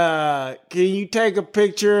 Can you take a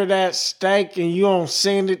picture of that steak and you gonna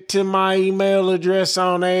send it to my email address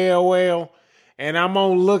on AOL, and I'm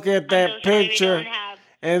gonna look at that so sorry, we picture, don't have-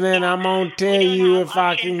 and then I'm gonna tell don't you have if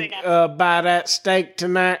I option can for that. buy that steak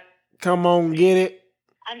tonight. Come on, get it.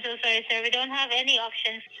 I'm so sorry, sir. We don't have any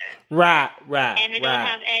options, sir. Right, And we don't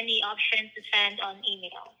have any option to send on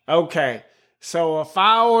email. Okay. So if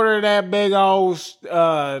I order that big old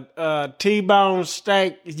T-bone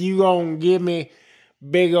steak, you gonna give me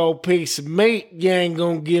big old piece of meat. You ain't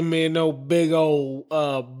gonna give me no big old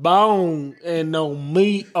bone and no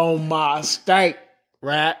meat on my steak,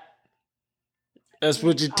 right? That's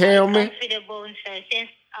what you tell It me? comes with a bone, sir. Since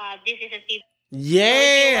this is a T-bone.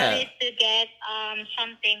 Yeah. So if you want to get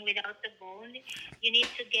something without the bone, you need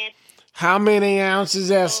to get How many ounces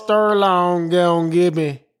that sirloin gonna give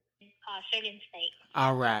me? sirloin steak.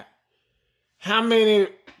 All right.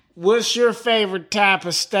 What's your favorite type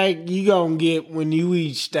of steak you gonna get when you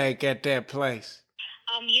eat steak at that place?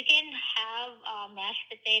 You can have mashed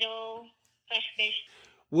potato, fresh fish.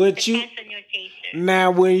 What you Depends on your taste, sir.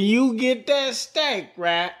 now when you get that steak,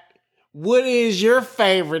 right? What is your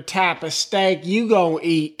favorite type of steak you gonna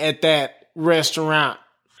eat at that restaurant?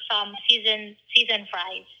 Some seasoned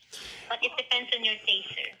fries. But it depends on your taste,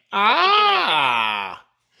 sir.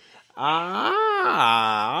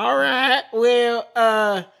 All right. Well,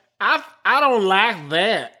 I don't like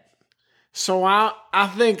that. So I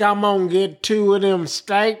think I'm gonna get 2 of them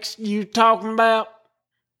steaks you talking about.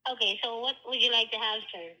 Okay, so what would you like to have,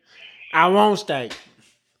 sir? I want steak.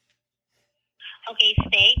 Okay,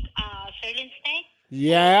 steak, sirloin steak?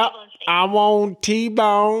 Yeah, T-bone steak? I want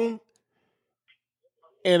T-bone,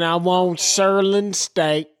 and I want sirloin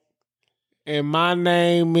steak, and my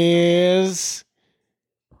name is.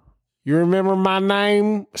 You remember my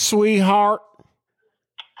name, sweetheart?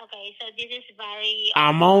 Okay, so this is very...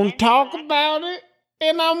 I'm gonna talk about it,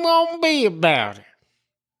 and I'm gonna be about it.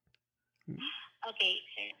 Okay,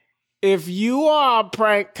 sir. if you are a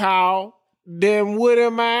prank call, then what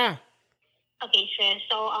am I? Okay, sir.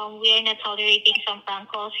 So we are not tolerating some prank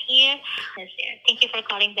calls here. Yes, sir. Thank you for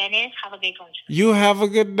calling, Dennis. Have a great one, sir. You have a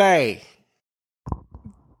good day.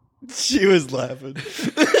 She was laughing.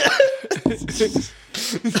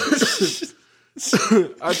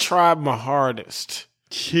 I tried my hardest.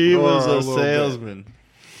 She was a a little salesman.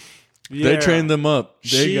 Yeah. They trained them up.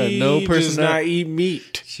 They got no She does not personality. eat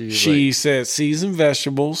meat. She's She like- said seasoned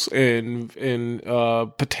vegetables and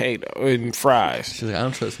potato and fries. She's like, I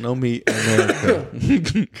don't trust no meat in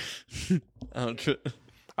America. I don't trust.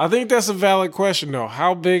 I think that's a valid question, though.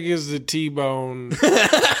 How big is the T-bone?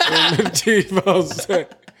 The T-bone steak?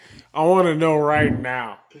 I want to know right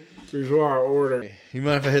now before I order. You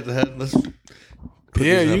mind if I hit the head? Let's.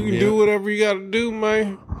 Yeah, these on you can mute. do whatever you got to do,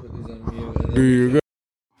 man. Put these on mute and Do then- you go?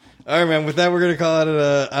 All right, man. With that, we're gonna call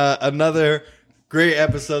it another great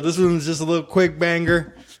episode. This one's just a little quick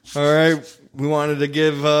banger. All right, we wanted to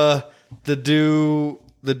give the due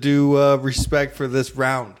respect for this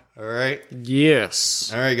round. All right,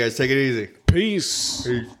 Yes. all right, guys, take it easy. Peace.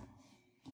 Peace.